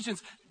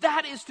 Ephesians."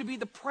 That is to be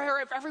the prayer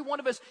of every one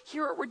of us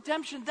here at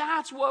Redemption.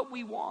 That's what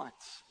we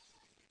want.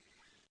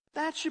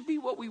 That should be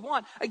what we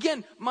want.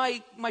 Again,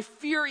 my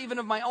fear even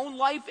of my own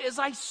life is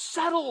I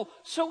settle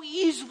so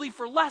easily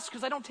for less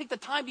because I don't take the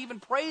time to even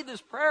pray this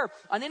prayer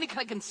on any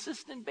kind of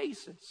consistent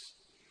basis.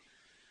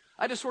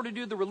 I just sort of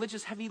do the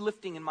religious heavy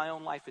lifting in my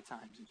own life at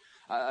times.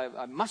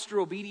 I muster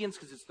obedience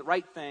because it's the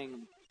right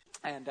thing,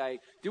 and I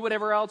do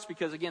whatever else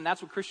because, again,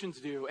 that's what Christians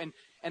do. And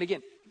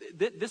again,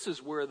 this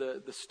is where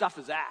the stuff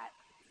is at.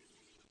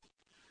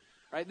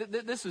 Right?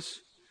 This is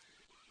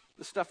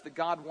the stuff that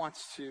God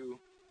wants to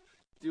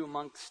do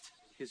amongst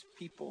his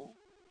people.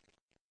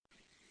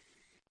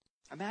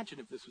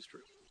 Imagine if this was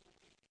true.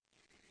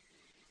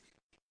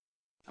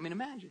 I mean,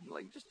 imagine,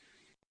 just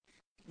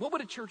what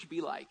would a church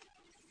be like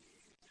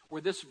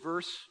where this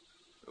verse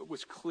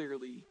was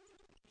clearly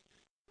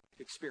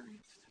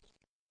experienced?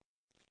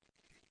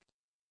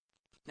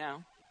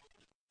 Now,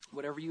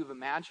 whatever you've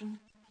imagined,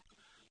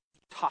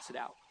 toss it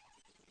out.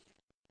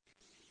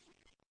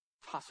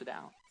 Toss it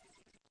out.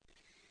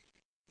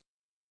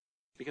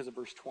 Because of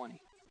verse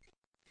 20.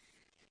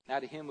 "Now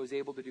to him who is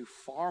able to do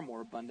far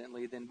more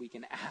abundantly than we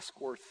can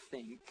ask or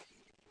think."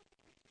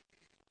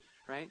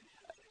 Right?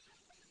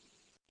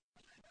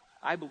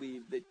 I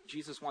believe that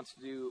Jesus wants to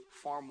do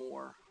far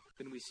more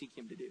than we seek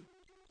him to do.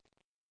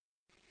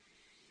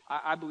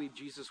 I believe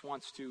Jesus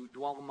wants to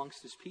dwell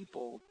amongst his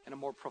people in a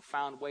more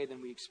profound way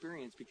than we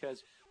experience,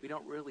 because we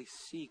don't really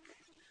seek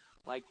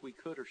like we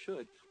could or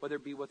should, whether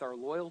it be with our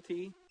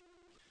loyalty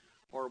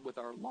or with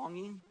our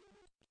longing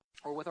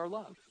or with our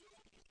love.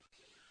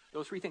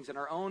 Those three things. In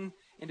our own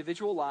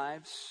individual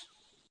lives,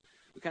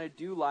 we kind of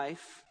do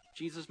life.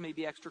 Jesus may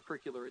be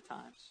extracurricular at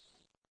times.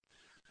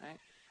 Right?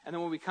 And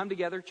then when we come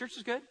together, church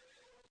is good.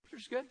 Church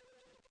is good.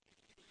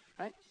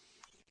 Right?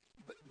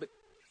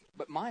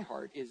 But my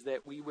heart is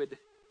that we would,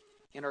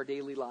 in our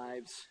daily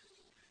lives,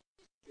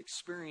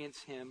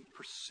 experience him,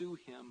 pursue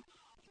him,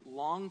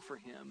 long for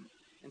him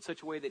in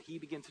such a way that he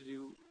begins to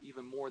do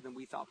even more than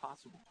we thought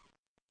possible.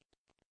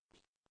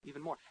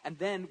 Even more. And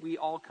then we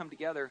all come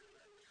together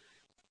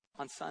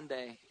on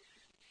Sunday,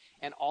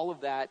 and all of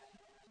that,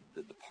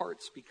 the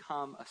parts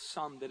become a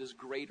sum that is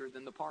greater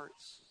than the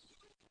parts,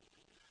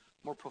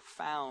 more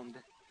profound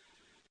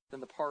than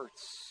the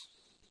parts.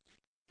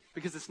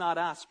 Because it's not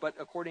us, but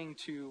according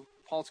to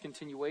Paul's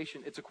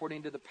continuation, it's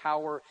according to the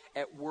power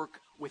at work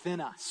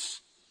within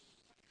us.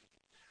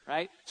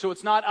 Right? So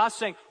it's not us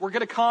saying, we're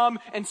going to come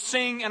and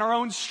sing in our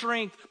own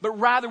strength, but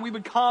rather we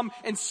would come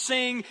and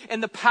sing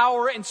in the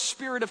power and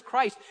spirit of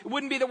Christ. It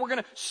wouldn't be that we're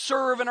going to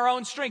serve in our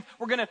own strength.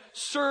 We're going to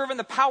serve in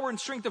the power and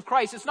strength of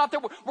Christ. It's not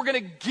that we're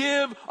going to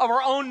give of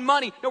our own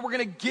money. No, we're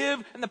going to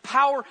give in the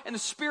power and the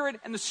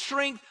spirit and the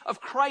strength of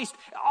Christ.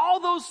 All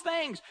those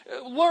things.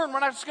 Learn.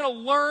 We're not just going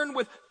to learn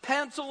with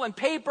pencil and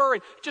paper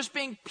and just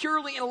being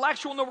purely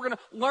intellectual. No, we're going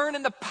to learn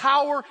in the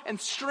power and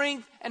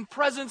strength and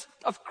presence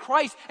of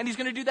Christ. And he's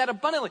going to do that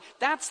abundantly.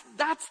 That's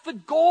the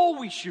goal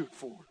we shoot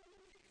for.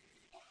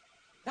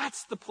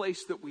 That's the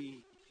place that we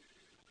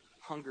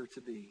hunger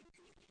to be.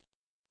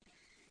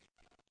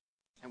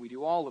 And we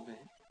do all of it,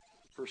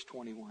 verse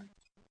 21,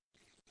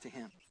 to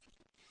him.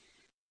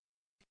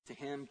 To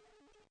him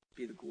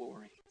be the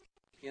glory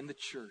in the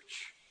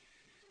church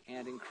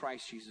and in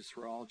Christ Jesus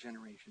for all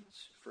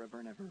generations, forever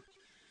and ever.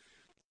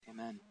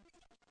 Amen.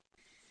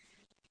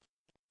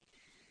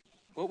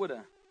 What would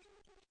a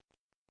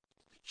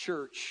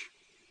church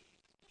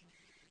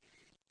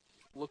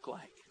look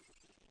like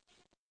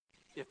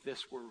if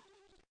this were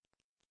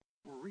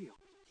real?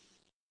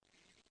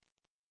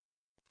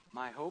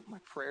 My hope, my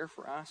prayer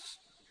for us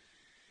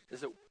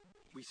is that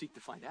we seek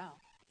to find out.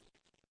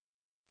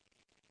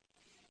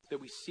 That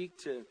we seek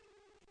to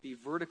be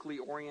vertically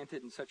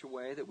oriented in such a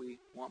way that we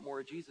want more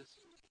of Jesus.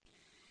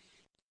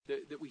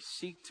 That we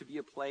seek to be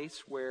a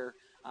place where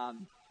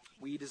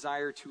we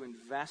desire to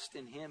invest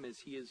in Him as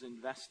He is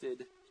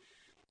invested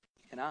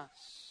in us.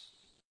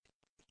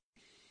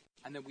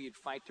 And then we'd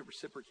fight to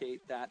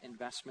reciprocate that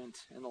investment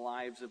in the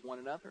lives of one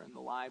another and the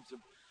lives of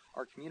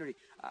our community.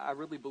 I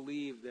really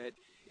believe that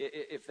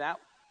if that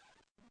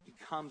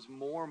becomes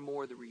more and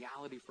more the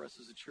reality for us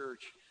as a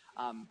church,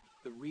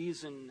 the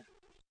reason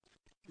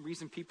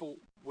people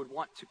would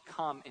want to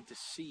come and to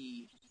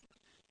see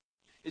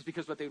is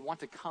because what they want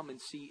to come and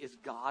see is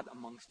God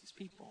amongst His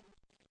people.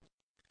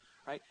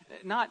 Right?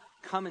 Not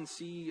come and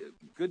see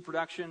good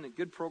production and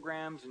good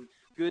programs and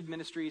good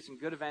ministries and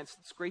good events.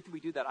 It's great that we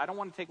do that. I don't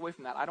want to take away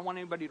from that. I don't want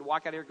anybody to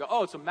walk out here and go,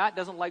 oh, so Matt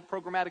doesn't like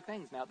programmatic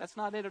things. Now, that's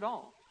not it at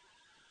all.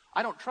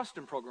 I don't trust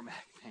in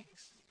programmatic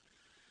things.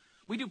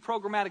 We do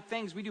programmatic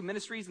things. We do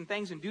ministries and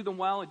things and do them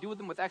well and do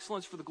them with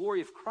excellence for the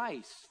glory of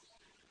Christ.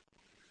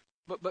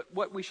 But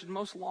what we should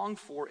most long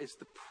for is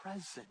the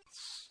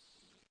presence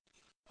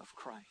of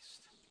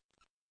Christ.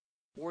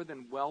 More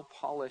than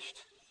well-polished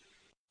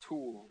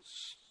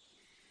tools.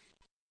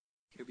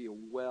 It would be a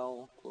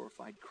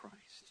well-glorified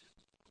Christ.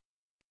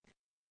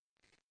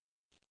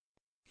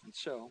 And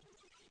so,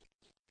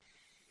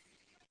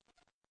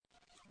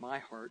 my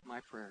heart,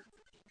 my prayer,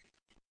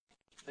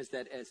 is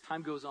that as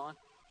time goes on,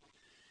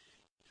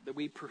 that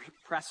we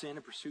press in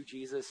and pursue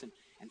Jesus, and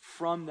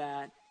from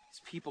that,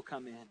 as people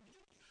come in,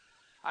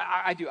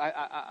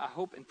 I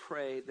hope and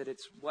pray that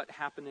it's what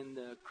happened in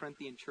the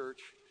Corinthian church,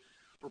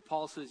 where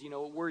Paul says,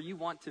 where you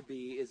want to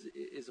be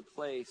is a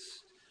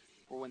place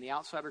where when the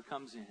outsider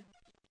comes in,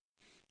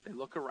 they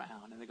look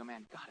around and they go,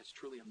 man, God is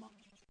truly among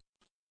you.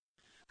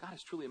 God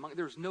is truly among you.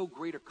 There's no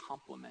greater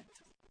compliment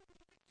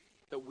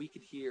that we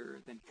could hear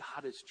than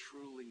God is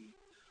truly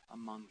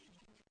among you.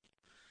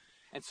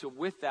 And so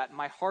with that,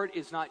 my heart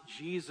is not,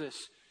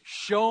 Jesus,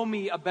 show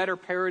me a better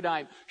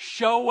paradigm.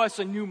 Show us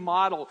a new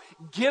model.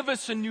 Give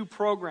us a new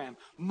program.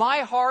 My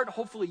heart,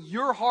 hopefully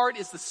your heart,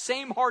 is the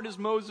same heart as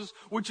Moses,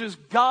 which is,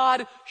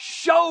 God,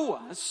 show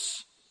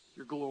us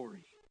your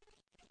glory.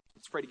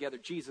 Let's pray together.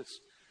 Jesus,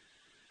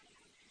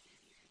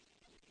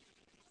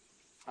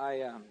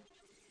 I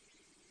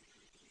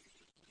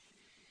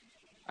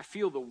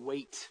feel the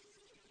weight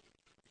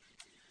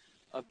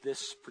of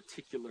this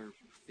particular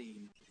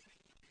theme.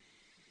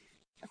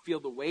 I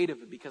feel the weight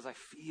of it because I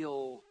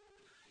feel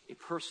a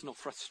personal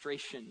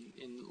frustration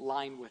in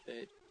line with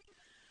it.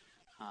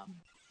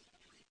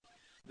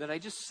 That I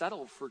just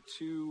settle for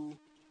too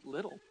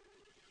little.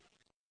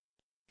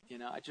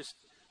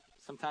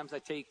 Sometimes I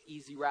take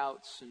easy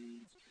routes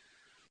and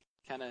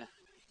kind of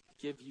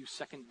give you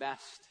second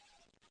best.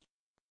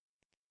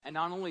 And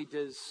not only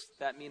does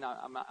that mean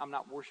I'm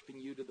not worshiping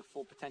you to the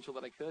full potential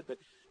that I could,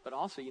 but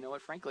also,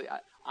 frankly,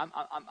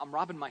 I'm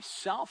robbing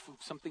myself of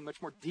something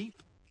much more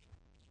deep.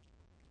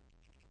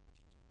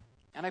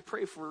 And I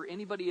pray for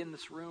anybody in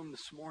this room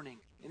this morning,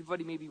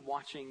 anybody maybe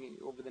watching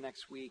over the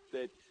next week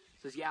that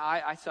says, yeah,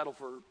 I settle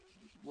for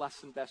less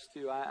than best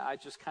too. I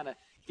just kind of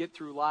get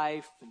through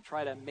life and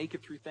try to make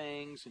it through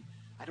things, and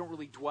I don't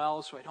really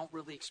dwell, so I don't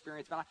really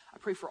experience. But I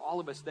pray for all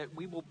of us that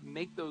we will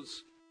make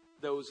those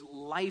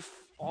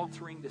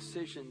life-altering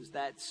decisions,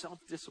 that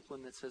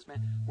self-discipline that says,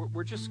 man, we're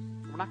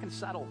not going to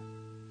settle.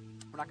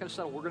 We're not going to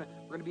settle. We're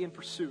going to be in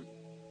pursuit.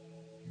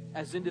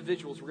 As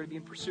individuals, we're going to be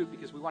in pursuit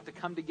because we want to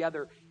come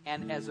together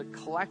and as a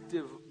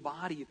collective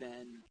body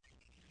then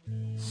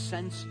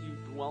sense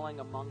you dwelling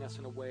among us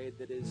in a way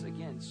that is,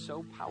 again,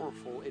 so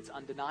powerful, it's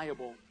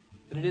undeniable.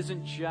 That it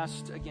isn't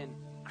just, again,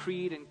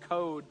 creed and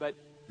code, but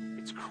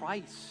it's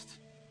Christ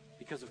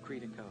because of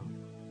creed and code.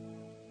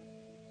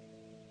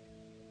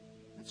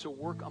 And so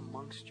work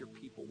amongst your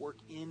people. Work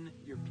in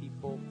your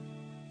people.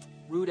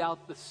 Root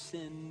out the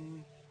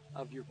sin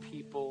of your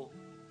people.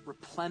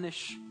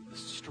 Replenish the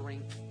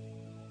strength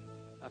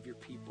of your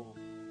people,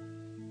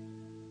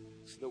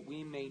 so that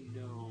we may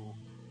know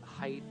the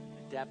height,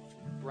 the depth,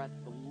 the breadth,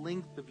 the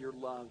length of your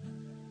love,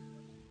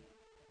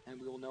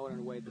 and we will know it in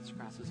a way that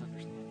surpasses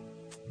understanding.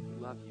 We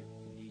love you.